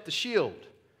take up the shield.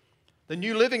 The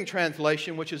New Living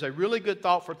Translation, which is a really good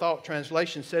thought-for-thought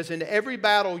translation, says, in every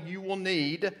battle you will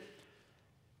need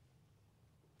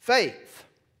faith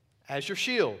as your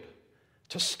shield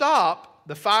to stop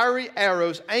the fiery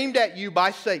arrows aimed at you by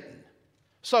Satan.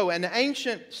 So an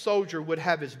ancient soldier would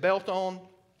have his belt on.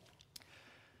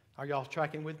 Are y'all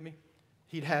tracking with me?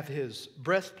 He'd have his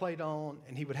breastplate on,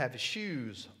 and he would have his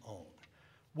shoes on.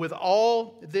 With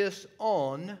all this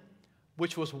on,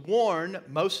 which was worn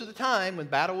most of the time when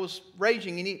battle was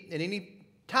raging at any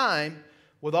time,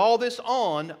 with all this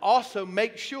on, also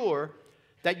make sure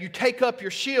that you take up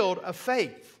your shield of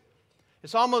faith.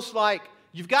 It's almost like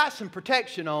you've got some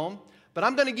protection on, but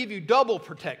I'm going to give you double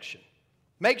protection.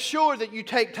 Make sure that you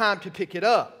take time to pick it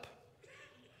up.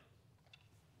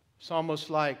 It's almost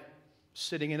like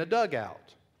sitting in a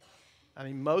dugout. I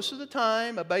mean, most of the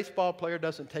time, a baseball player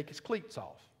doesn't take his cleats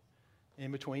off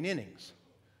in between innings,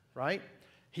 right?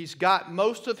 He's got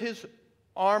most of his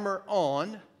armor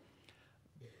on,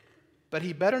 but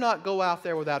he better not go out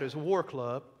there without his war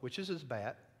club, which is his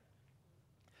bat.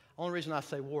 Only reason I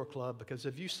say war club, because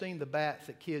have you seen the bats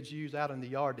that kids use out in the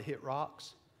yard to hit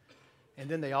rocks? And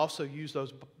then they also use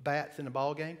those bats in a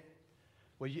ball game?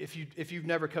 Well, if you've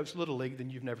never coached Little League, then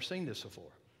you've never seen this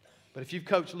before. But if you've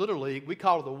coached Little League, we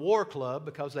call it the war club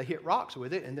because they hit rocks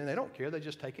with it, and then they don't care. They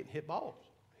just take it and hit balls.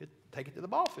 Take it to the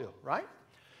ball field, right?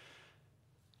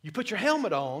 You put your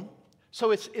helmet on.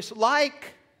 So it's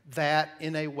like that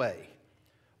in a way.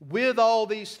 With all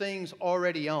these things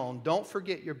already on, don't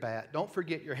forget your bat. Don't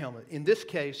forget your helmet. In this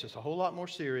case, it's a whole lot more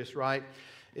serious, right?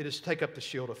 It is take up the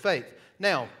shield of faith.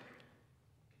 Now,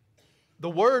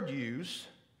 the word used,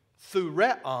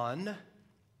 thureon,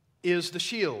 is the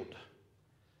shield.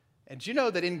 And do you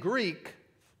know that in Greek,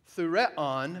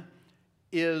 thureon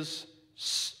is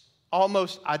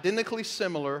almost identically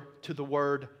similar to the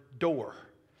word door.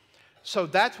 So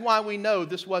that's why we know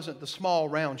this wasn't the small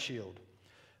round shield.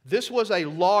 This was a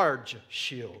large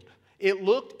shield. It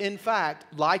looked, in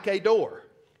fact, like a door.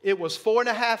 It was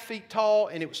 4.5 feet tall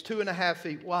and it was 2.5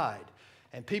 feet wide.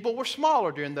 And people were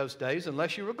smaller during those days,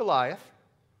 unless you were Goliath.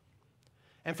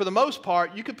 And for the most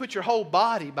part, you could put your whole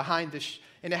body behind this,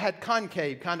 and it had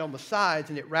concave kind of on the sides,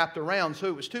 and it wrapped around. So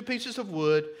it was 2 pieces of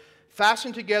wood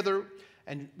fastened together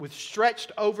and with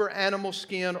stretched over animal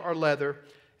skin or leather,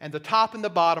 and the top and the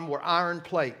bottom were iron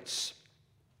plates.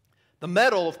 The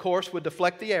metal, of course, would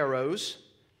deflect the arrows,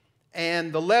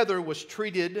 and the leather was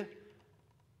treated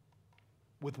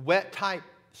with wet-type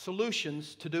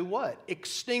solutions to do what?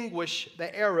 Extinguish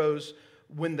the arrows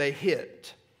when they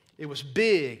hit. It was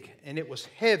big and it was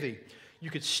heavy. You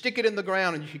could stick it in the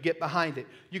ground and you could get behind it.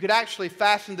 You could actually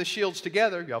fasten the shields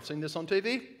together. Y'all seen this on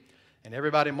TV? And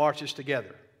everybody marches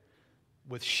together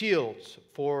with shields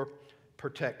for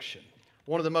protection.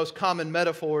 One of the most common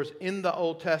metaphors in the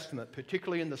Old Testament,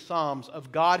 particularly in the Psalms,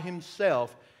 of God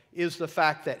Himself is the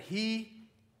fact that He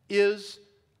is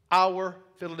our,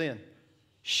 fill it in,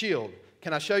 shield.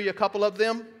 Can I show you a couple of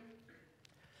them?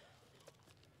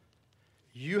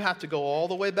 You have to go all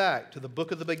the way back to the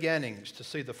book of the beginnings to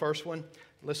see the first one.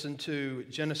 Listen to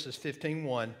Genesis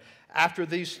 15:1. After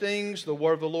these things, the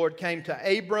word of the Lord came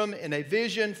to Abram in a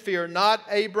vision. Fear not,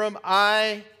 Abram,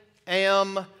 I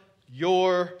am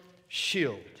your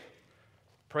shield.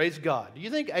 Praise God. Do you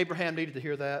think Abraham needed to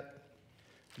hear that?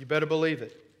 You better believe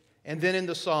it. And then in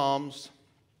the Psalms,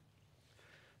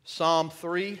 Psalm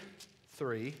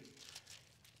 3:3.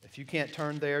 If you can't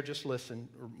turn there, just listen.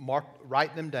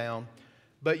 Write them down.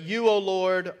 But you, O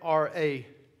Lord, are a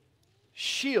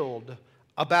shield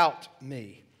about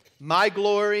me, my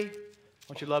glory,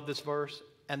 don't you love this verse,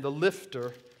 and the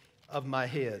lifter of my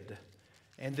head.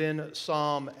 And then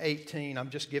Psalm 18, I'm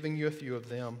just giving you a few of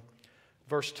them.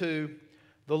 Verse 2,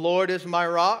 the Lord is my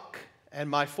rock and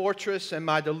my fortress and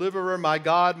my deliverer, my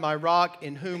God, my rock,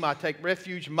 in whom I take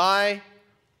refuge, my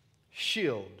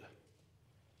shield.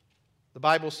 The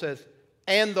Bible says,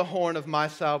 and the horn of my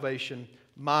salvation,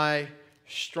 my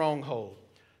stronghold.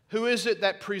 Who is it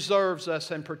that preserves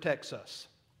us and protects us?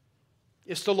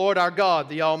 It's the Lord our God,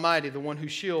 the Almighty, the one who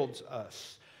shields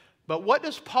us. But what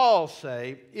does Paul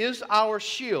say is our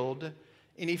shield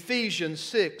in Ephesians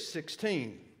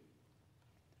 6:16?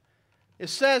 It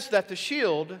says that the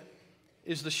shield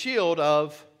is the shield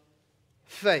of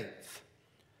faith.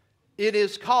 It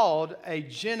is called a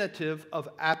genitive of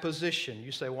apposition.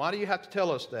 You say, why do you have to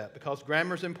tell us that? Because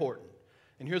grammar is important.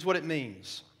 And here's what it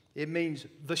means. It means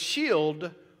the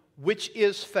shield which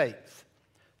is faith.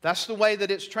 That's the way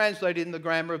that it's translated in the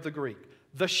grammar of the Greek.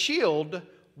 The shield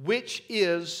which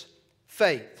is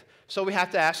faith. So we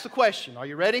have to ask the question, are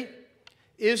you ready?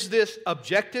 Is this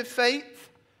objective faith,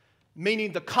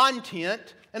 meaning the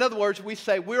content? In other words, we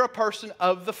say we're a person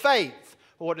of the faith.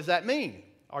 Well, what does that mean?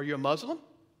 Are you a Muslim?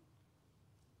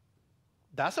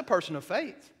 That's a person of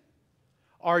faith.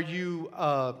 Are you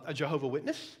a Jehovah's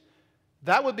Witness?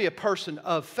 That would be a person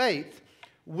of faith.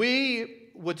 We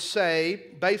would say,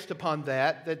 based upon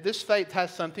that, that this faith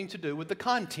has something to do with the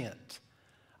content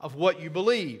of what you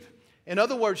believe. In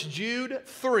other words, Jude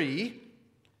 3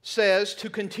 says to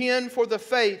contend for the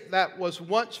faith that was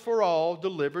once for all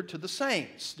delivered to the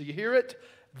saints. Do you hear it?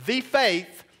 The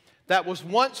faith that was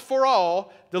once for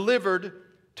all delivered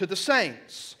to the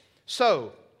saints.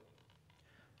 So,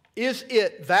 is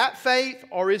it that faith,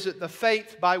 or is it the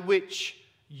faith by which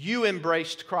you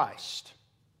embraced Christ?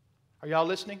 Are y'all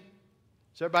listening?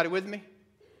 Is everybody with me?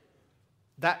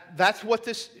 That's what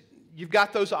this, you've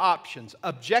got those options.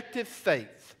 Objective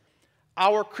faith,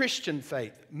 our Christian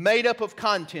faith, made up of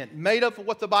content, made up of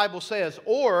what the Bible says,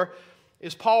 or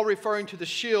is Paul referring to the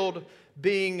shield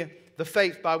being the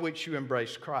faith by which you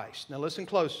embrace Christ? Now listen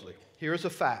closely. Here's a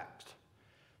fact.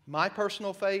 My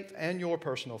personal faith and your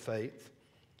personal faith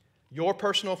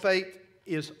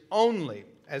is only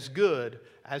as good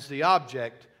as the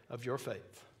object of your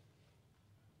faith.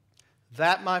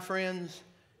 That, my friends,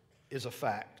 is a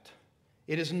fact.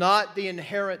 It is not the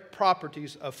inherent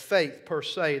properties of faith per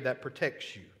se that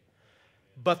protects you,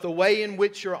 but the way in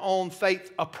which your own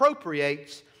faith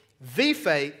appropriates the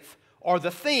faith or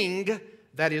the thing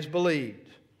that is believed.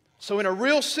 So in a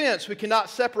real sense, we cannot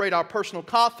separate our personal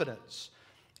confidence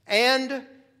and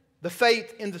the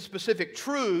faith in the specific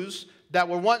truths that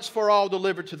were once for all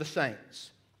delivered to the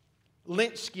saints.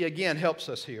 Linsky again helps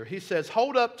us here. He says,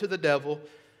 hold up to the devil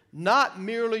not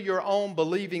merely your own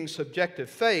believing subjective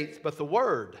faith, but the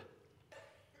Word,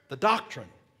 the doctrine,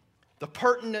 the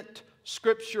pertinent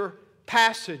Scripture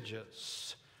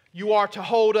passages. You are to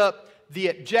hold up the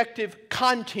objective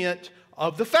content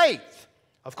of the faith.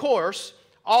 Of course,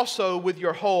 also with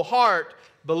your whole heart,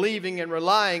 believing and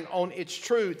relying on its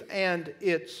truth and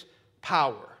its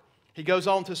power. He goes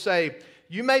on to say,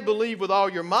 you may believe with all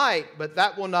your might, but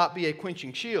that will not be a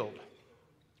quenching shield.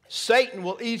 Satan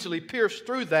will easily pierce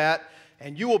through that,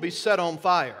 and you will be set on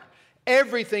fire.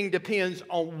 Everything depends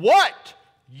on what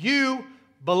you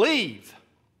believe.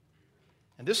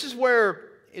 And this is where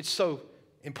it's so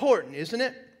important, isn't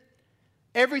it?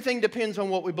 Everything depends on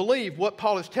what we believe. What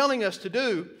Paul is telling us to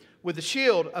do with the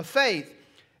shield of faith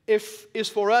is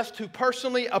for us to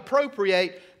personally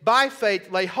appropriate, by faith,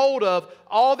 lay hold of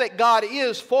all that God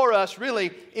is for us,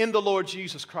 really, in the Lord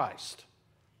Jesus Christ.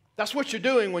 That's what you're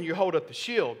doing when you hold up the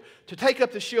shield. To take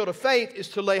up the shield of faith is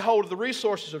to lay hold of the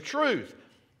resources of truth,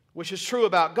 which is true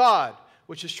about God,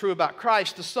 which is true about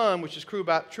Christ the Son, which is true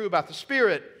about the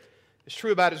Spirit. It's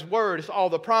true about His Word. It's all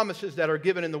the promises that are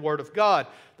given in the Word of God.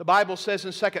 The Bible says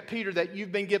in 2 Peter that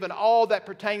you've been given all that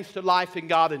pertains to life and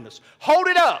godliness. Hold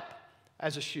it up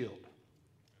as a shield.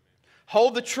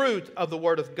 Hold the truth of the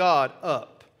Word of God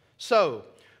up. So,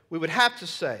 we would have to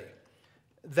say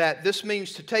that this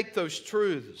means to take those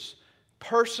truths,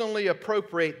 personally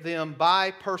appropriate them by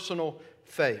personal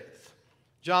faith.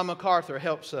 John MacArthur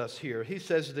helps us here. He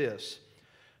says this,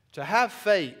 to have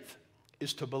faith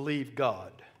is to believe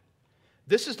God.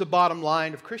 This is the bottom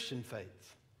line of Christian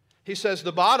faith. He says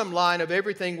the bottom line of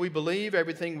everything we believe,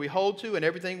 everything we hold to, and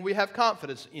everything we have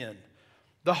confidence in.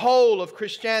 The whole of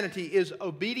Christianity is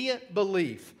obedient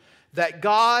belief that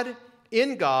God,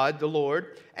 in God, the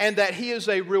Lord, and that He is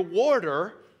a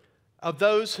rewarder of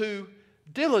those who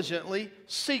diligently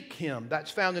seek Him.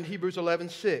 That's found in Hebrews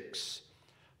 11:6.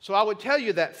 So I would tell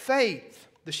you that faith,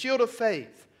 the shield of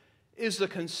faith, is the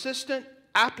consistent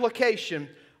application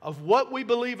of what we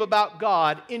believe about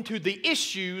God into the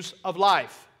issues of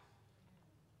life.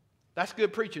 That's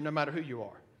good preaching no matter who you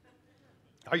are.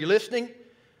 Are you listening?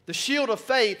 The shield of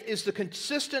faith is the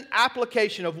consistent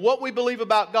application of what we believe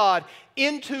about God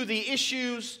into the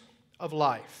issues of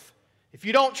life. If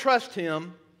you don't trust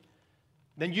Him,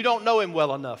 then you don't know Him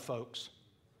well enough, folks.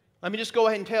 Let me just go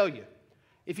ahead and tell you.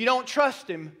 If you don't trust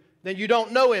Him, then you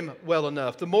don't know Him well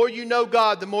enough. The more you know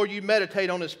God, the more you meditate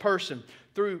on His person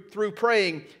through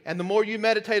praying, and the more you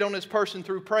meditate on His person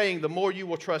through praying, the more you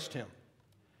will trust Him.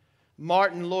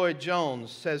 Martin Lloyd-Jones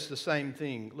says the same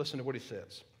thing. Listen to what he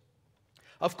says.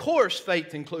 Of course,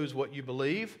 faith includes what you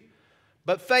believe,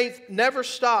 but faith never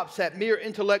stops at mere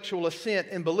intellectual assent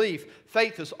and belief.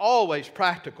 Faith is always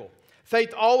practical.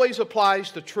 Faith always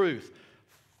applies the truth.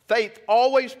 Faith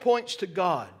always points to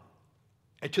God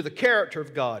and to the character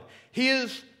of God. He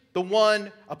is the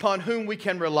one upon whom we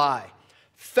can rely.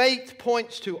 Faith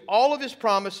points to all of His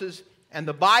promises, and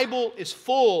the Bible is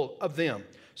full of them.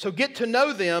 So get to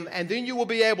know them, and then you will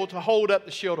be able to hold up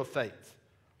the shield of faith.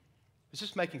 Is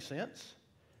this making sense?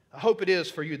 I hope it is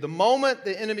for you. The moment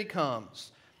the enemy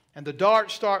comes and the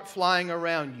darts start flying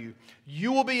around you,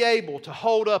 you will be able to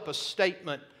hold up a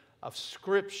statement of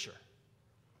Scripture.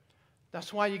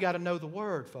 That's why you got to know the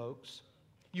Word, folks.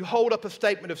 You hold up a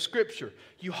statement of Scripture.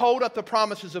 You hold up the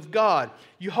promises of God.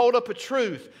 You hold up a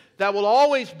truth that will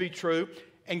always be true,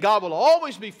 and God will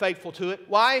always be faithful to it.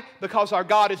 Why? Because our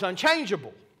God is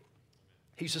unchangeable.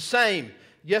 He's the same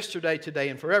yesterday, today,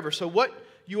 and forever. So what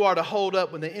you are to hold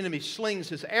up when the enemy slings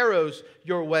his arrows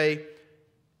your way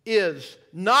is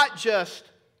not just,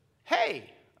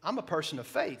 hey, I'm a person of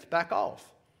faith, back off.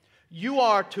 You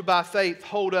are to, by faith,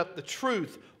 hold up the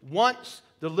truth once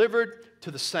delivered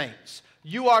to the saints.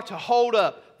 You are to hold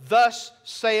up, thus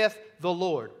saith the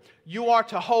Lord. You are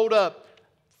to hold up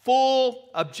full,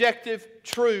 objective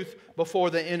truth before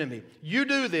the enemy. You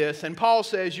do this, and Paul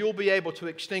says you'll be able to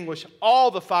extinguish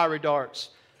all the fiery darts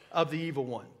of the evil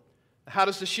one. How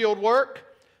does the shield work?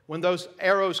 When those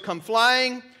arrows come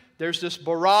flying, there's this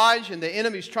barrage, and the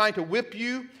enemy's trying to whip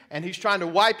you, and he's trying to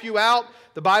wipe you out.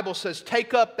 The Bible says,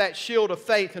 take up that shield of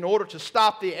faith in order to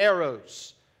stop the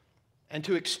arrows and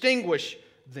to extinguish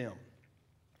them.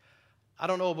 I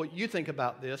don't know what you think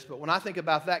about this, but when I think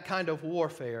about that kind of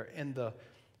warfare and the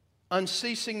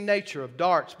unceasing nature of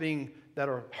darts that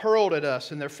are hurled at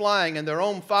us, and they're flying and they're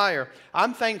on fire,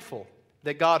 I'm thankful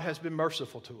that God has been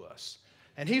merciful to us.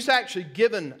 And He's actually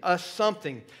given us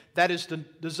something that is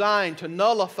designed to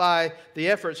nullify the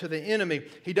efforts of the enemy.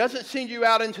 He doesn't send you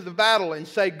out into the battle and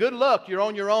say, good luck, you're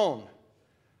on your own.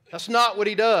 That's not what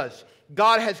He does.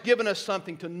 God has given us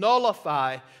something to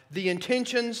nullify the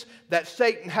intentions that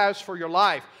Satan has for your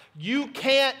life. You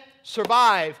can't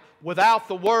survive without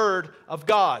the Word of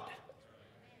God.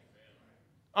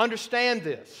 Understand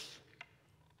this.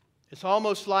 It's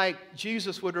almost like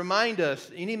Jesus would remind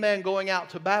us, any man going out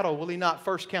to battle, will he not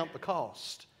first count the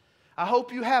cost? I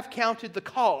hope you have counted the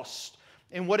cost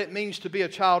in what it means to be a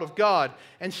child of God.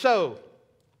 And so,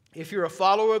 if you're a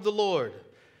follower of the Lord,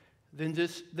 then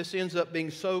this ends up being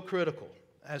so critical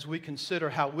as we consider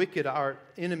how wicked our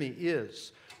enemy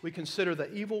is. We consider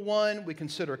the evil one. We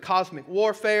consider cosmic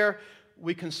warfare.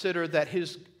 We consider that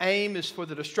his aim is for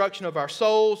the destruction of our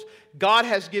souls. God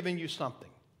has given you something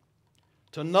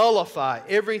to nullify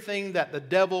everything that the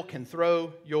devil can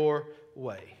throw your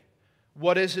way.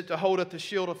 What is it to hold up the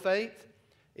shield of faith?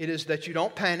 It is that you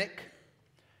don't panic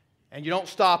and you don't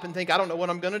stop and think, I don't know what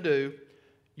I'm going to do.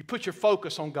 You put your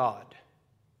focus on God.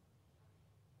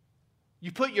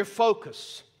 You put your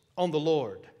focus on the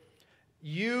Lord.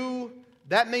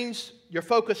 That means your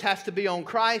focus has to be on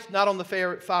Christ, not on the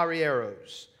fiery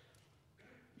arrows.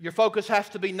 Your focus has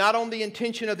to be not on the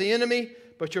intention of the enemy,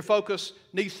 but your focus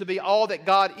needs to be all that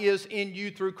God is in you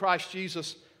through Christ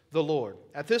Jesus the Lord.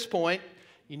 At this point,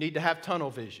 you need to have tunnel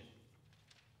vision,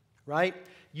 right?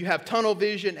 You have tunnel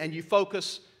vision and you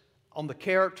focus on the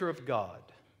character of God.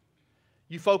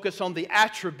 You focus on the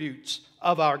attributes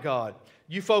of our God.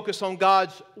 You focus on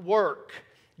God's work.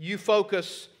 You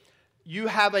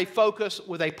have a focus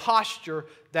with a posture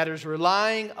that is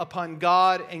relying upon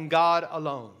God and God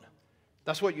alone.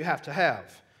 That's what you have to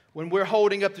have. When we're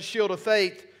holding up the shield of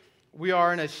faith, we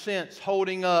are in a sense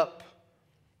holding up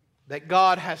that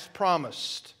God has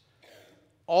promised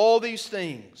all these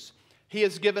things. He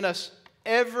has given us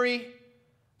every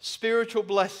spiritual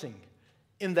blessing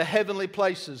in the heavenly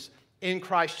places in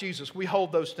Christ Jesus. We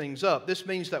hold those things up. This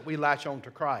means that we latch on to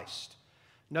Christ.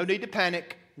 No need to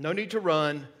panic. No need to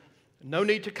run. No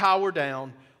need to cower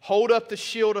down. Hold up the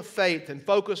shield of faith and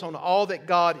focus on all that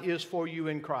God is for you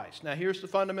in Christ. Now, here's the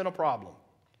fundamental problem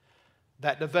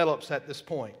that develops at this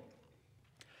point.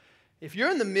 If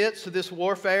you're in the midst of this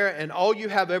warfare and all you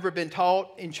have ever been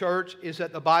taught in church is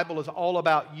that the Bible is all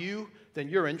about you, then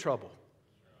you're in trouble.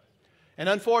 And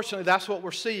unfortunately, that's what we're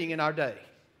seeing in our day.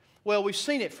 Well, we've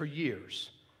seen it for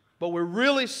years, but we're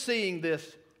really seeing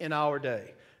this in our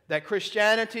day. That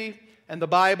Christianity and the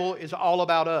Bible is all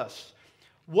about us.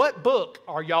 What book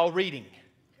are y'all reading?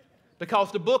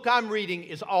 Because the book I'm reading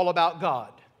is all about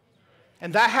God.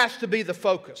 And that has to be the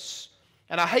focus.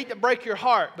 And I hate to break your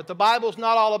heart, but the Bible's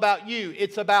not all about you.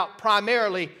 It's about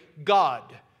primarily God.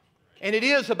 And it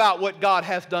is about what God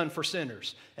has done for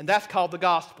sinners. And that's called the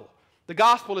gospel. The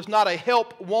gospel is not a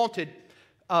help-wanted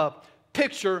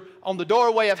picture on the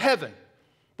doorway of heaven.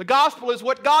 The gospel is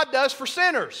what God does for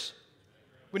sinners.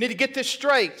 We need to get this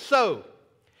straight. So,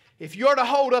 if you're to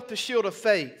hold up the shield of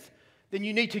faith, then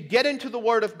you need to get into the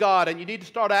Word of God and you need to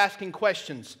start asking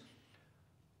questions.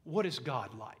 What is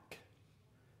God like?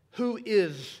 Who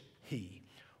is He?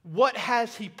 What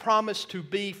has He promised to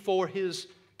be for His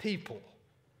people?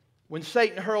 When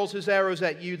Satan hurls his arrows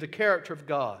at you, the character of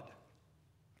God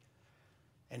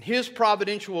and His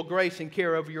providential grace and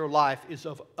care over your life is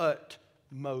of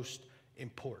utmost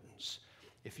importance.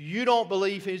 If you don't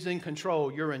believe He's in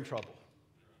control, you're in trouble.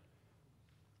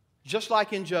 Just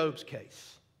like in Job's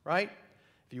case, right?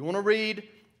 If you want to read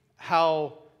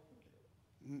how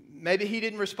maybe he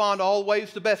didn't respond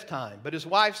always the best time, but his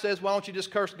wife says, why don't you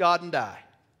just curse God and die?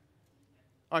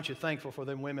 Aren't you thankful for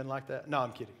them women like that? No,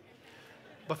 I'm kidding.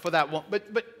 But for that one, but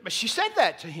she said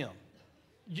that to him.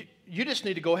 You just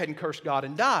need to go ahead and curse God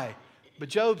and die. But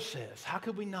Job says, how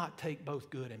could we not take both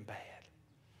good and bad?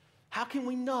 How can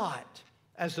we not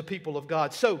as the people of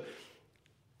God? So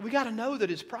we got to know that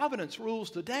His providence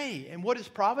rules the day. And what is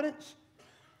providence?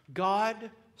 God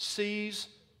sees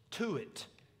to it.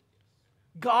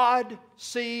 God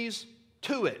sees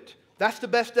to it. That's the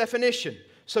best definition.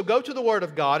 So go to the Word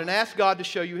of God and ask God to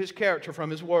show you His character from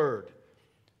His Word.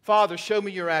 Father, show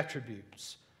me your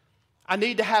attributes. I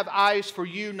need to have eyes for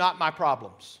you, not my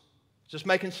problems. Is this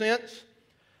making sense?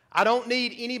 I don't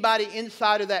need anybody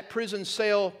inside of that prison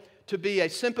cell to be a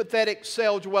sympathetic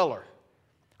cell dweller.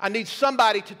 I need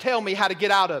somebody to tell me how to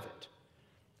get out of it.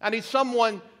 I need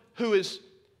someone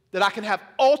that I can have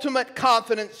ultimate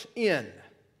confidence in.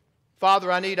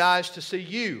 Father, I need eyes to see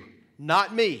you,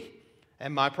 not me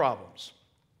and my problems.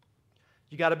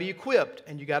 You got to be equipped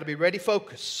and you got to be ready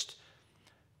focused.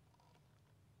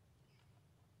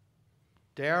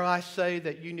 Dare I say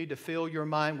that you need to fill your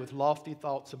mind with lofty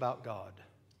thoughts about God.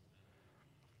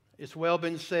 It's well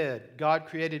been said, God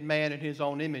created man in His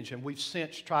own image, and we've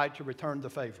since tried to return the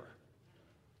favor.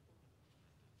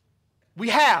 We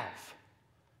have.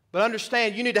 But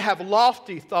understand, you need to have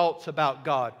lofty thoughts about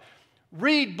God.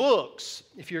 Read books.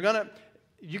 If you're going to,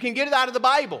 you can get it out of the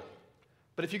Bible.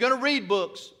 But if you're going to read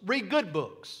books, read good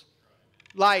books.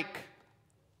 Like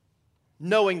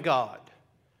Knowing God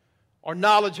or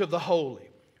Knowledge of the Holy.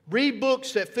 Read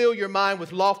books that fill your mind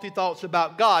with lofty thoughts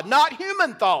about God, not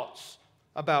human thoughts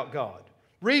about God.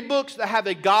 Read books that have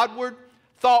a Godward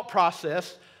thought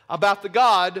process about the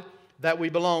God that we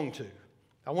belong to.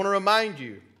 I want to remind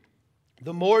you,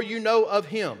 the more you know of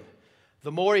Him,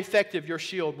 the more effective your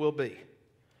shield will be.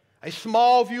 A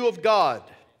small view of God.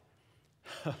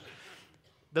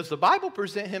 Does the Bible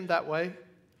present Him that way?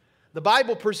 The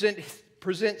Bible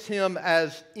presents Him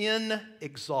as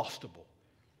inexhaustible.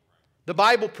 The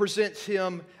Bible presents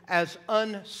Him as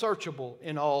unsearchable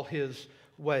in all His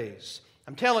ways.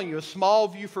 I'm telling you, a small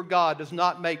view for God does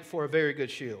not make for a very good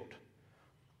shield.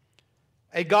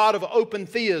 A God of open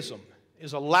theism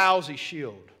is a lousy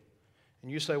shield.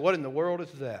 And you say, what in the world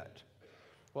is that?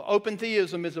 Well, open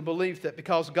theism is a belief that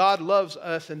because God loves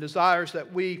us and desires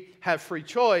that we have free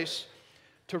choice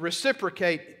to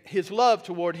reciprocate His love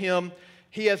toward Him,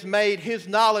 He has made His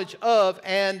knowledge of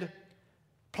and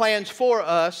plans for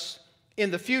us in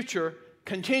the future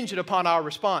contingent upon our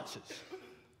responses.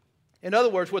 In other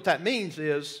words, what that means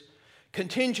is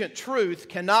contingent truth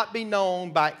cannot be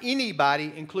known by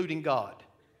anybody, including God.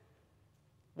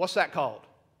 What's that called?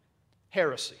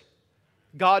 Heresy.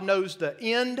 God knows the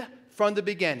end from the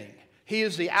beginning. He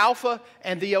is the Alpha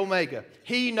and the Omega.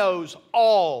 He knows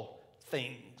all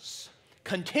things.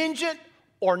 Contingent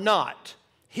or not,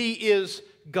 He is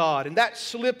God. And that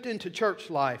slipped into church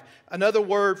life. Another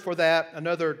word for that,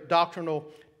 another doctrinal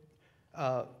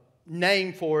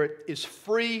name for it is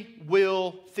free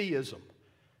will theism.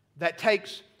 That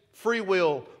takes free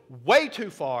will way too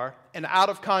far and out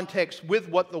of context with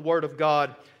what the Word of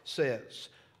God says.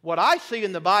 What I see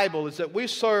in the Bible is that we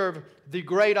serve the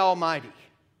great Almighty,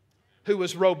 who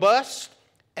is robust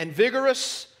and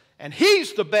vigorous, and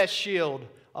He's the best shield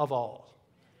of all.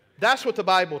 That's what the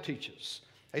Bible teaches.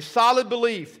 A solid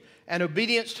belief and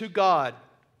obedience to God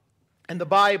and the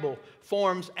Bible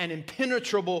forms an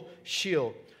impenetrable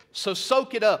shield. So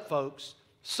soak it up, folks.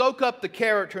 Soak up the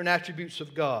character and attributes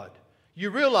of God. You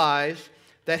realize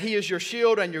that He is your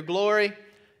shield and your glory,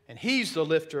 and He's the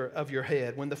lifter of your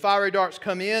head. When the fiery darts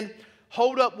come in,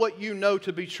 hold up what you know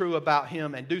to be true about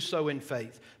Him and do so in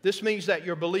faith. This means that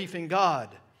your belief in God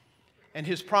and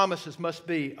His promises must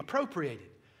be appropriated.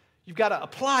 You've got to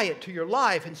apply it to your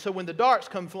life. And so when the darts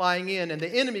come flying in and the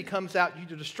enemy comes out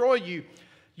to destroy you,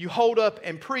 you hold up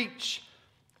and preach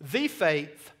the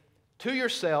faith to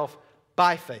yourself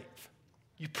by faith.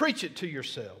 You preach it to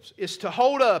yourselves. It's to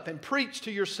hold up and preach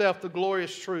to yourself the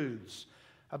glorious truths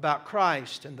about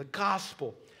Christ and the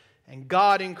gospel and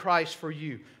God in Christ for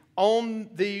you. Own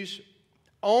these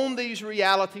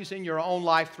realities in your own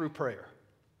life through prayer.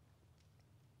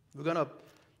 We're going to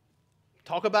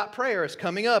talk about prayer. It's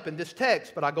coming up in this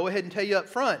text, but I'll go ahead and tell you up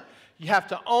front. You have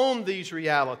to own these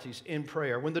realities in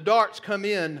prayer. When the darts come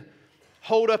in,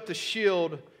 hold up the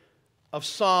shield of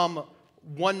Psalm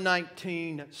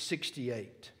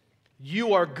 119:68.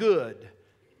 You are good,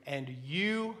 and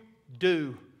you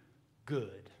do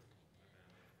good.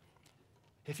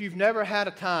 If you've never had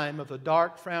a time of the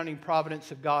dark, frowning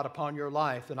providence of God upon your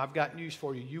life, then I've got news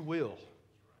for you. You will.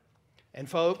 And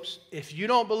folks, if you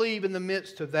don't believe in the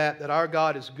midst of that our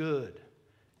God is good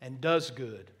and does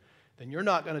good, then you're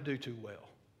not going to do too well.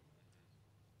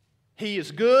 He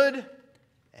is good,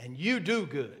 and you do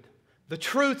good. The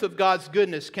truth of God's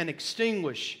goodness can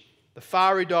extinguish the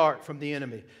fiery dart from the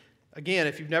enemy. Again,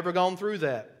 if you've never gone through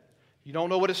that, you don't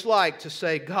know what it's like to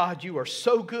say, God, you are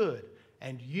so good,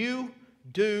 and you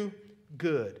do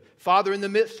good. Father, in the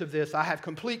midst of this, I have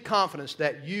complete confidence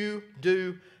that you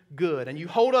do good. And you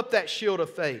hold up that shield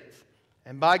of faith,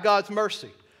 and by God's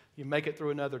mercy, you make it through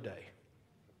another day.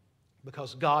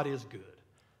 Because God is good,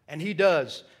 and He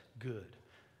does good.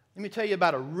 Let me tell you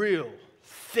about a real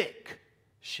thick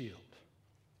shield.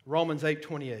 Romans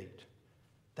 8:28.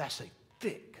 That's a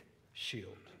thick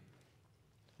shield.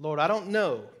 Lord, I don't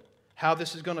know how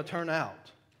this is going to turn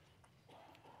out.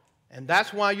 And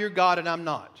that's why you're God and I'm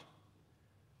not.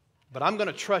 But I'm going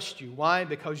to trust you. Why?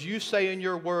 Because you say in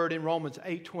your word in Romans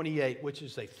 8:28, which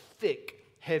is a thick,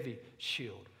 heavy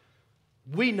shield.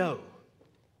 We know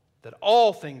that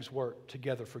all things work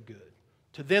together for good,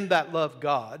 to them that love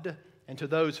God and to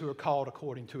those who are called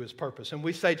according to His purpose. And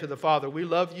we say to the Father, we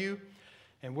love you,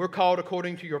 and we're called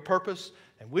according to your purpose,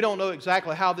 and we don't know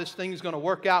exactly how this thing is going to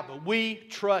work out, but we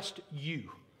trust you.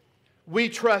 We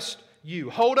trust you.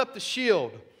 Hold up the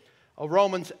shield of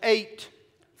Romans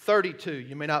 8:32.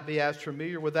 You may not be as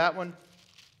familiar with that one,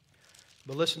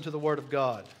 but listen to the Word of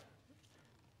God.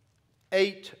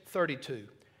 8:32.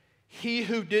 He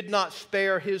who did not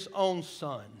spare His own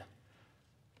Son.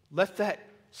 Let that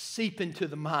seep into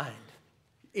the mind,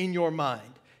 in your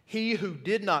mind. He who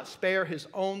did not spare His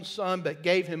own Son, but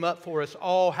gave Him up for us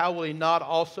all, how will He not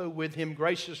also with Him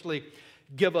graciously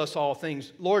give us all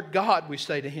things? Lord God, we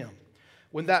say to Him,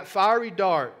 when that fiery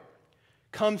dart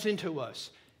comes into us,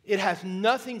 it has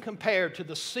nothing compared to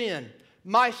the sin,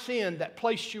 my sin that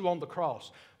placed you on the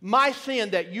cross, my sin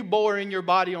that you bore in your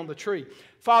body on the tree.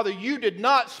 Father, you did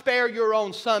not spare your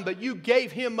own Son, but you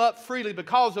gave Him up freely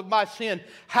because of my sin.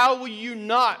 How will you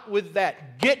not with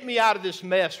that get me out of this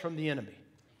mess from the enemy?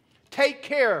 Take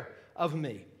care of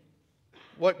me.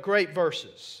 What great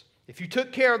verses. If you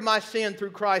took care of my sin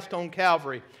through Christ on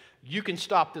Calvary, you can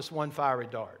stop this one fiery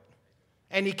dart.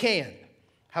 And He can.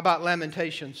 How about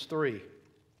Lamentations 3?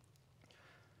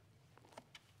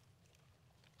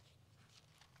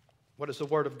 What does the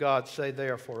Word of God say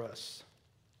there for us?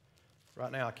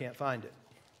 Right now I can't find it.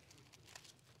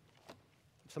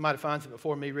 If somebody finds it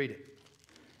before me, read it.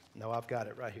 No, I've got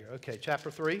it right here. Okay,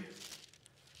 chapter 3.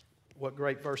 What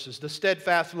great verses. The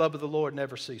steadfast love of the Lord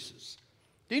never ceases.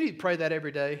 Do you need to pray that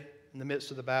every day in the midst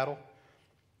of the battle?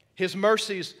 His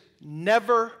mercies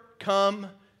never come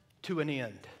to an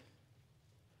end.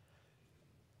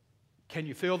 Can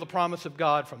you feel the promise of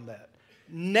God from that?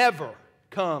 Never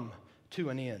come to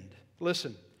an end.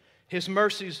 Listen, His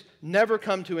mercies never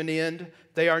come to an end.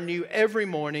 They are new every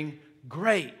morning.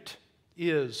 Great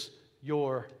is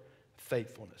your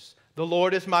faithfulness. The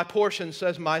Lord is my portion,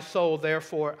 says my soul,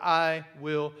 therefore I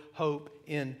will hope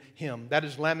in Him. That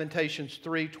is Lamentations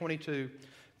 3:22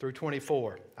 through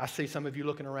 24. I see some of you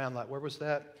looking around like, where was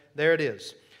that? There it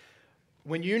is.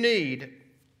 When you need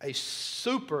a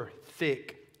super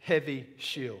thick, heavy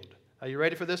shield. Are you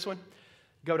ready for this one?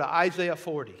 Go to Isaiah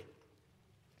 40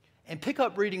 and pick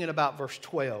up reading in about verse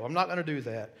 12. I'm not going to do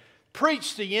that.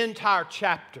 Preach the entire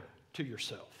chapter to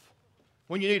yourself.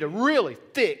 When you need a really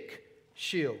thick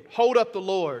shield, hold up the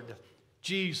Lord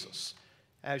Jesus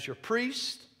as your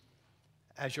priest,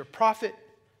 as your prophet,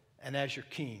 and as your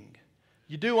king.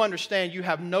 You do understand you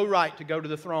have no right to go to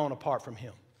the throne apart from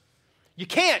Him. You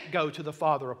can't go to the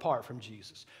Father apart from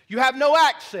Jesus. You have no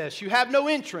access. You have no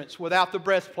entrance without the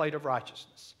breastplate of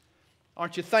righteousness.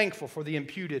 Aren't you thankful for the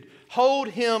imputed? Hold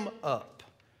him up.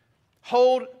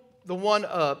 Hold the one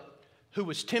up who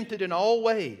was tempted in all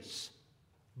ways,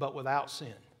 but without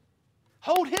sin.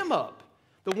 Hold him up.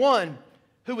 The one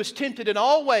who was tempted in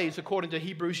all ways, according to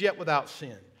Hebrews, yet without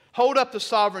sin. Hold up the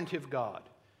sovereignty of God.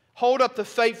 Hold up the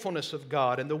faithfulness of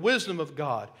God and the wisdom of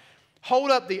God.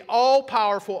 Hold up the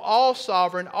all-powerful,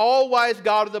 all-sovereign, all-wise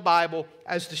God of the Bible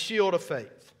as the shield of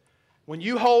faith. When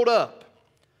you hold up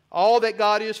all that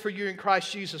God is for you in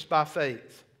Christ Jesus by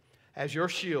faith as your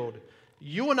shield,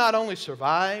 you will not only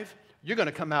survive, you're going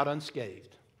to come out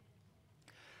unscathed.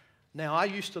 Now, I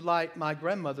used to light my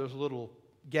grandmother's little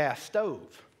gas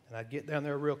stove, and I'd get down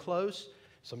there real close.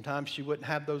 Sometimes she wouldn't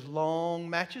have those long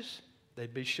matches.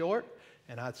 They'd be short,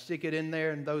 and I'd stick it in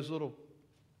there in those little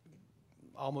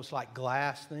almost like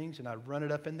glass things, and I'd run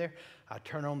it up in there. I'd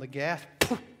turn on the gas.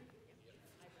 Poof.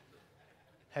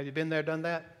 Have you been there, done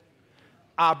that?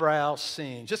 Eyebrows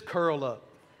singed, just curl up,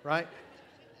 right?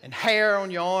 And hair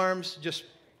on your arms, just.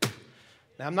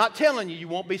 Now, I'm not telling you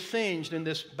won't be singed in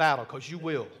this battle, because you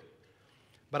will.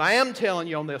 But I am telling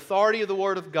you, on the authority of the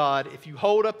Word of God, if you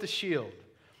hold up the shield,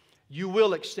 you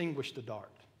will extinguish the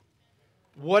dart,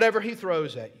 whatever he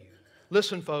throws at you.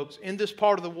 Listen, folks, in this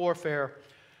part of the warfare,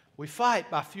 we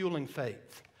fight by fueling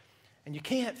faith. And you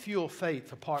can't fuel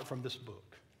faith apart from this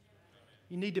book.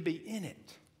 You need to be in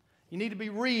it. You need to be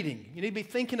reading. You need to be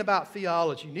thinking about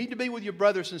theology. You need to be with your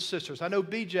brothers and sisters. I know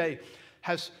BJ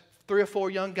has 3 or 4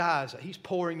 young guys that he's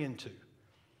pouring into.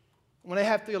 When they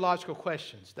have theological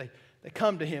questions, they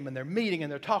come to him and they're meeting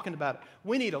and they're talking about it.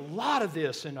 We need a lot of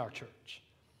this in our church.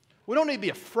 We don't need to be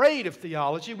afraid of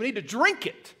theology. We need to drink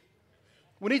it.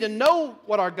 We need to know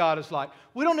what our God is like.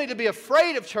 We don't need to be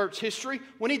afraid of church history.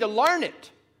 We need to learn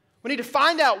it. We need to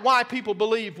find out why people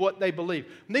believe what they believe.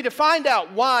 We need to find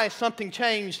out why something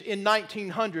changed in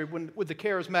 1900 with the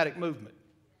charismatic movement.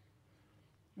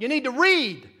 You need to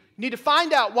read. You need to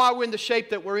find out why we're in the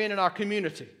shape that we're in our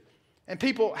community. And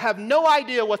people have no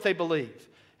idea what they believe.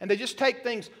 And they just take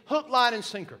things hook, line, and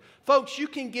sinker. Folks, you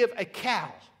can give a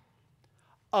cow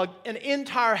an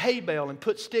entire hay bale and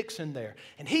put sticks in there.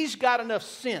 And he's got enough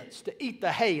sense to eat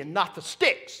the hay and not the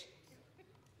sticks.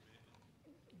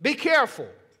 Be careful.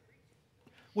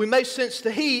 We may sense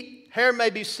the heat. Hair may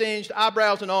be singed,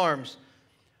 eyebrows and arms.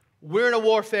 We're in a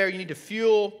warfare. You need to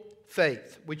fuel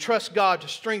faith. We trust God to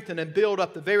strengthen and build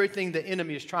up the very thing the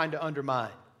enemy is trying to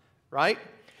undermine. Right?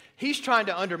 He's trying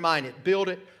to undermine it. Build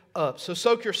it up. So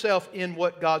soak yourself in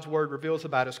what God's Word reveals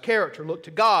about His character. Look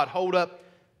to God. Hold up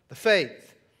the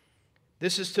faith.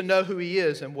 This is to know who He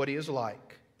is and what He is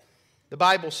like. The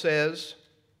Bible says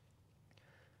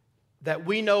that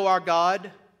we know our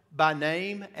God by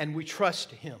name and we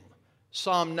trust Him.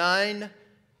 Psalm 9,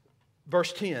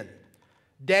 verse 10.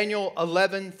 Daniel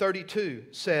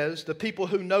 11:32 says, the people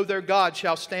who know their God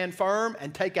shall stand firm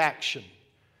and take action.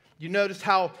 You notice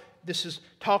how this is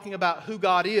talking about who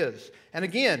God is. And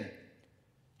again,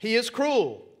 He is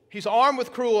cruel. He's armed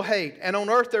with cruel hate, and on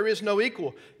earth there is no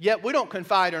equal. Yet we don't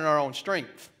confide in our own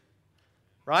strength,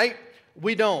 right?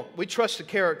 We don't. We trust the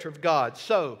character of God.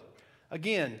 So,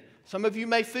 again, some of you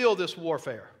may feel this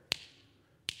warfare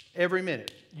every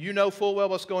minute. You know full well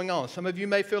what's going on. Some of you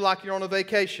may feel like you're on a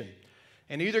vacation.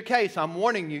 In either case, I'm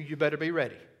warning you, you better be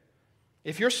ready.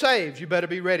 If you're saved, you better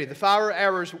be ready. The fire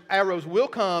arrows will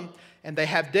come, and they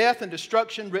have death and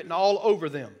destruction written all over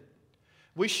them.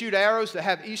 We shoot arrows that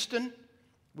have Easton.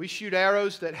 We shoot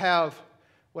arrows that have,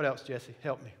 what else, Jesse?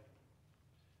 Help me.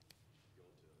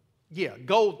 Yeah,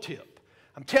 gold tip.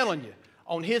 I'm telling you,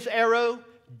 on his arrow,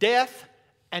 death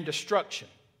and destruction.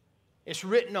 It's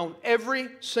written on every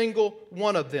single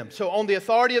one of them. So on the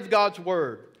authority of God's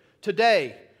Word,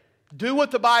 today, do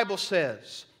what the Bible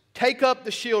says. Take up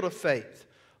the shield of faith.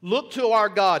 Look to our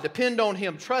God. Depend on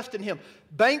Him. Trust in Him.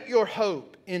 Bank your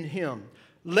hope in Him.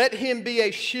 Let Him be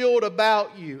a shield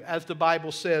about you, as the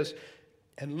Bible says.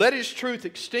 And let His truth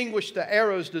extinguish the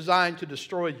arrows designed to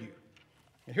destroy you.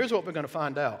 And here's what we're going to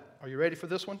find out. Are you ready for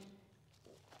this one?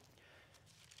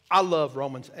 I love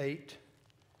Romans 8.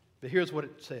 But here's what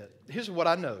it said. Here's what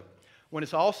I know. When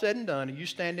it's all said and done and you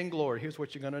stand in glory, here's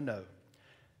what you're going to know.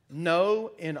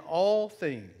 Know in all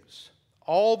things,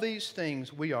 all these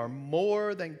things, we are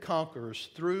more than conquerors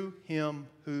through Him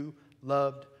who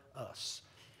loved us.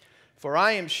 For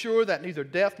I am sure that neither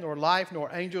death, nor life,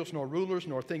 nor angels, nor rulers,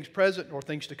 nor things present, nor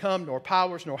things to come, nor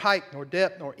powers, nor height, nor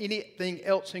depth, nor anything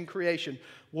else in creation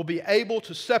will be able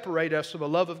to separate us from the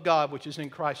love of God which is in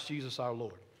Christ Jesus our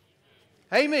Lord.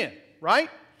 Amen.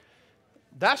 Right?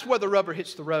 That's where the rubber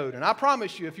hits the road. And I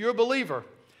promise you, if you're a believer,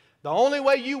 the only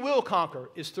way you will conquer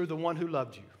is through the one who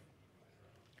loved you.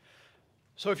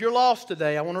 So if you're lost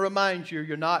today, I want to remind you,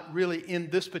 you're not really in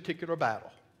this particular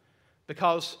battle.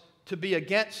 Because to be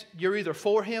against, you're either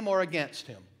for him or against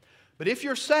him. But if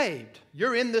you're saved,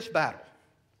 you're in this battle.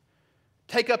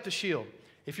 Take up the shield.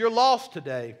 If you're lost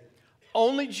today,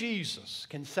 only Jesus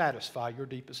can satisfy your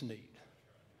deepest need.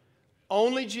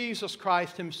 Only Jesus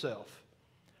Christ himself.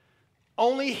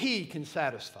 Only he can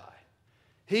satisfy.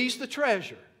 He's the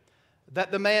treasure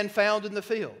that the man found in the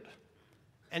field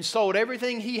and sold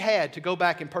everything he had to go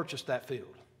back and purchase that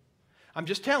field. I'm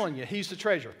just telling you, he's the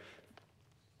treasure.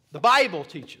 The Bible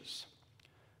teaches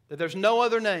that there's no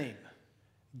other name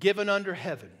given under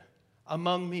heaven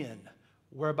among men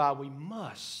whereby we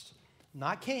must,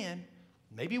 not can,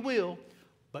 maybe will,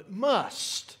 but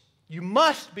must. You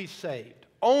must be saved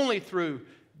only through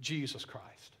Jesus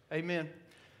Christ. Amen.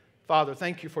 Father,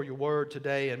 thank you for your word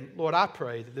today. And Lord, I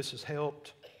pray that this has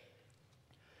helped.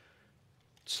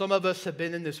 Some of us have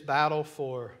been in this battle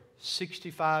for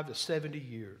 65 to 70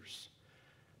 years.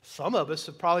 Some of us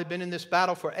have probably been in this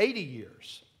battle for 80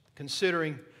 years,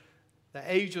 considering the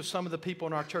age of some of the people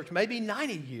in our church, maybe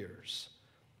 90 years.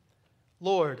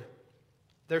 Lord,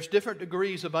 there's different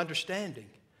degrees of understanding.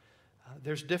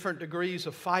 There's different degrees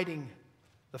of fighting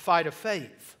the fight of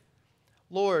faith.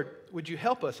 Lord, would you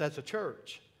help us as a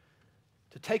church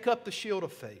to take up the shield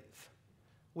of faith?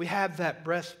 We have that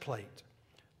breastplate.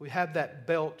 We have that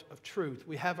belt of truth.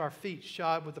 We have our feet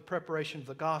shod with the preparation of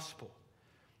the gospel.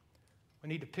 We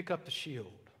need to pick up the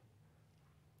shield.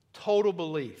 Total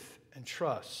belief and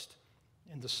trust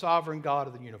in the sovereign God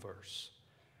of the universe.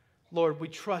 Lord, we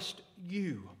trust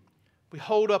you. We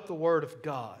hold up the word of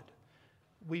God.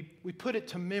 We put it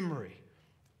to memory.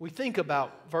 We think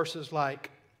about verses like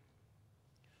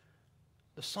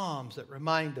the Psalms that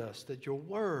remind us that your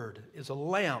word is a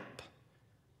lamp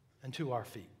unto our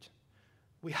feet.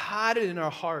 We hide it in our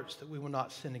hearts that we will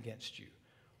not sin against you.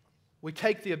 We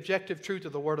take the objective truth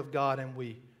of the word of God and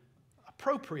we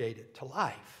appropriate it to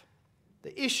life,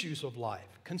 the issues of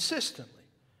life, consistently,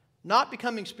 not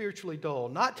becoming spiritually dull,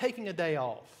 not taking a day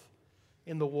off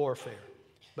in the warfare,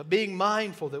 but being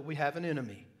mindful that we have an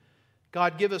enemy.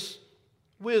 God, give us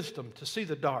wisdom to see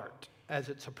the dart as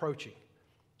it's approaching.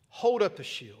 Hold up the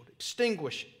shield.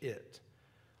 Extinguish it.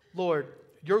 Lord,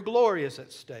 your glory is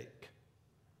at stake,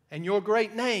 and your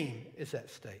great name is at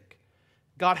stake.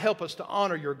 God, help us to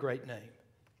honor your great name.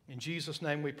 In Jesus'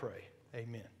 name we pray.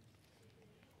 Amen.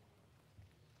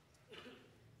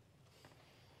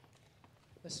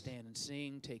 Let's stand and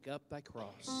sing, Take Up Thy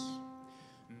Cross.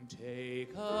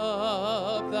 Take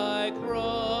up thy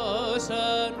cross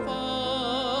and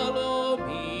follow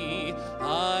me.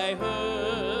 I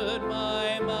heard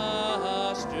my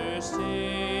Master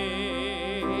say,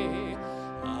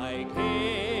 I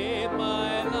gave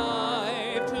my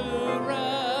life to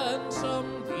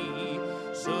ransom thee.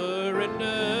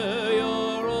 Surrender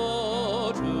your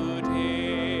all today.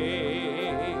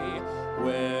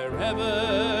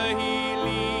 Wherever he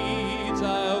leads,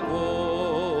 I'll go.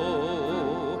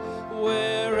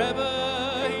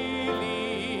 Wherever he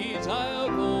leads, I'll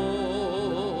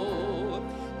go.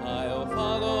 I'll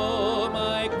follow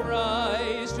my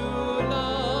Christ who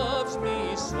loves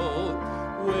me so.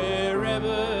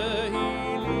 Wherever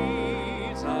he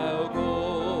leads, I'll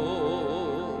go.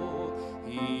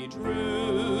 He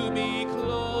drew me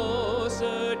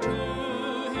closer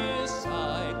to his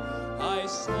side. I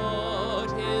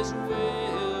sought his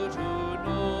will to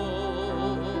know.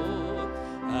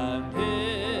 And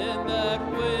in that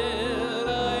will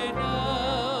I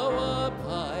now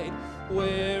abide.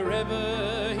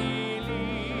 Wherever he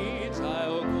leads,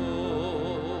 I'll go.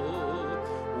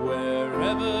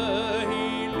 Wherever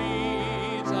he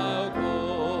leads, I'll go.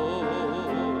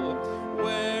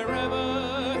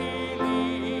 Wherever he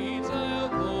leads, I'll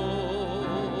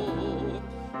go.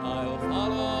 I'll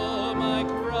follow my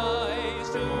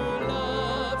Christ who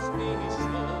loves me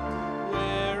so.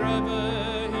 Wherever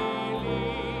he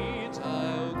leads,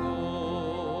 I'll go.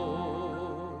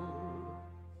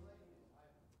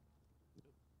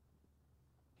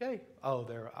 Okay. Oh,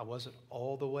 there, I wasn't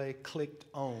all the way clicked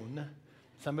on.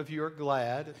 Some of you are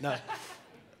glad. No.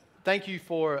 Thank you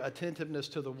for attentiveness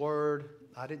to the word.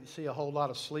 I didn't see a whole lot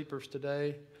of sleepers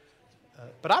today.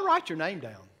 But I write your name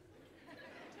down.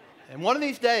 And one of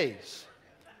these days,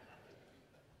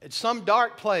 at some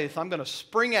dark place, I'm going to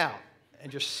spring out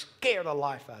and just scare the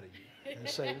life out of you and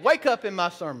say, wake up in my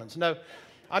sermons. No,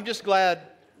 I'm just glad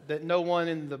that no one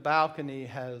in the balcony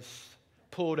has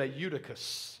pulled a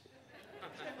Eutychus.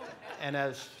 And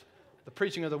as the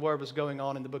preaching of the word was going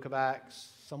on in the book of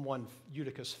Acts, someone,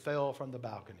 Eutychus, fell from the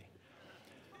balcony.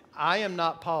 I am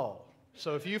not Paul.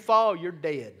 So if you fall, you're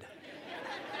dead.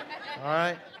 All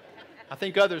right? I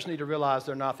think others need to realize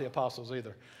they're not the apostles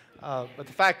either. But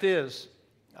the fact is,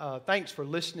 thanks for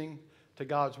listening to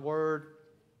God's Word,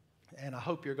 and I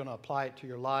hope you're going to apply it to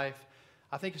your life.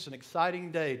 I think it's an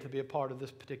exciting day to be a part of this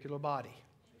particular body.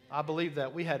 I believe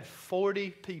that. We had 40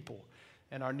 people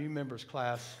in our new members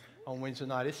class on Wednesday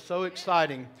night. It's so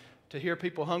exciting to hear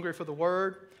people hungry for the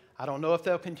Word. I don't know if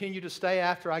they'll continue to stay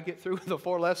after I get through the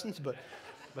 4 lessons, but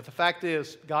the fact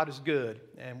is, God is good,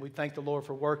 and we thank the Lord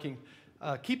for working.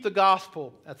 Keep the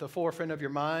gospel at the forefront of your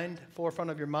mind.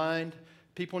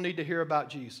 People need to hear about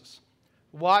Jesus.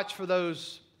 Watch for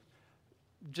those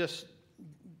just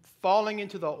falling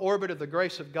into the orbit of the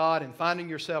grace of God and finding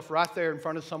yourself right there in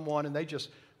front of someone, and they just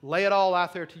lay it all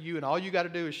out there to you, and all you got to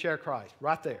do is share Christ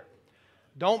right there.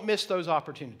 Don't miss those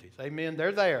opportunities. Amen.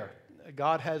 They're there.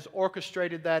 God has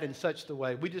orchestrated that in such the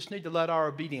way. We just need to let our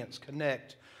obedience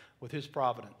connect with His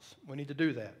providence. We need to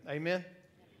do that. Amen.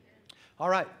 All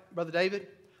right, Brother David,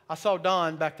 I saw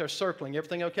Don back there circling.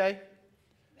 Everything okay?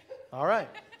 All right.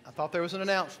 I thought there was an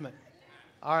announcement.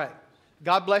 All right.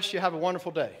 God bless you. Have a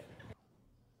wonderful day.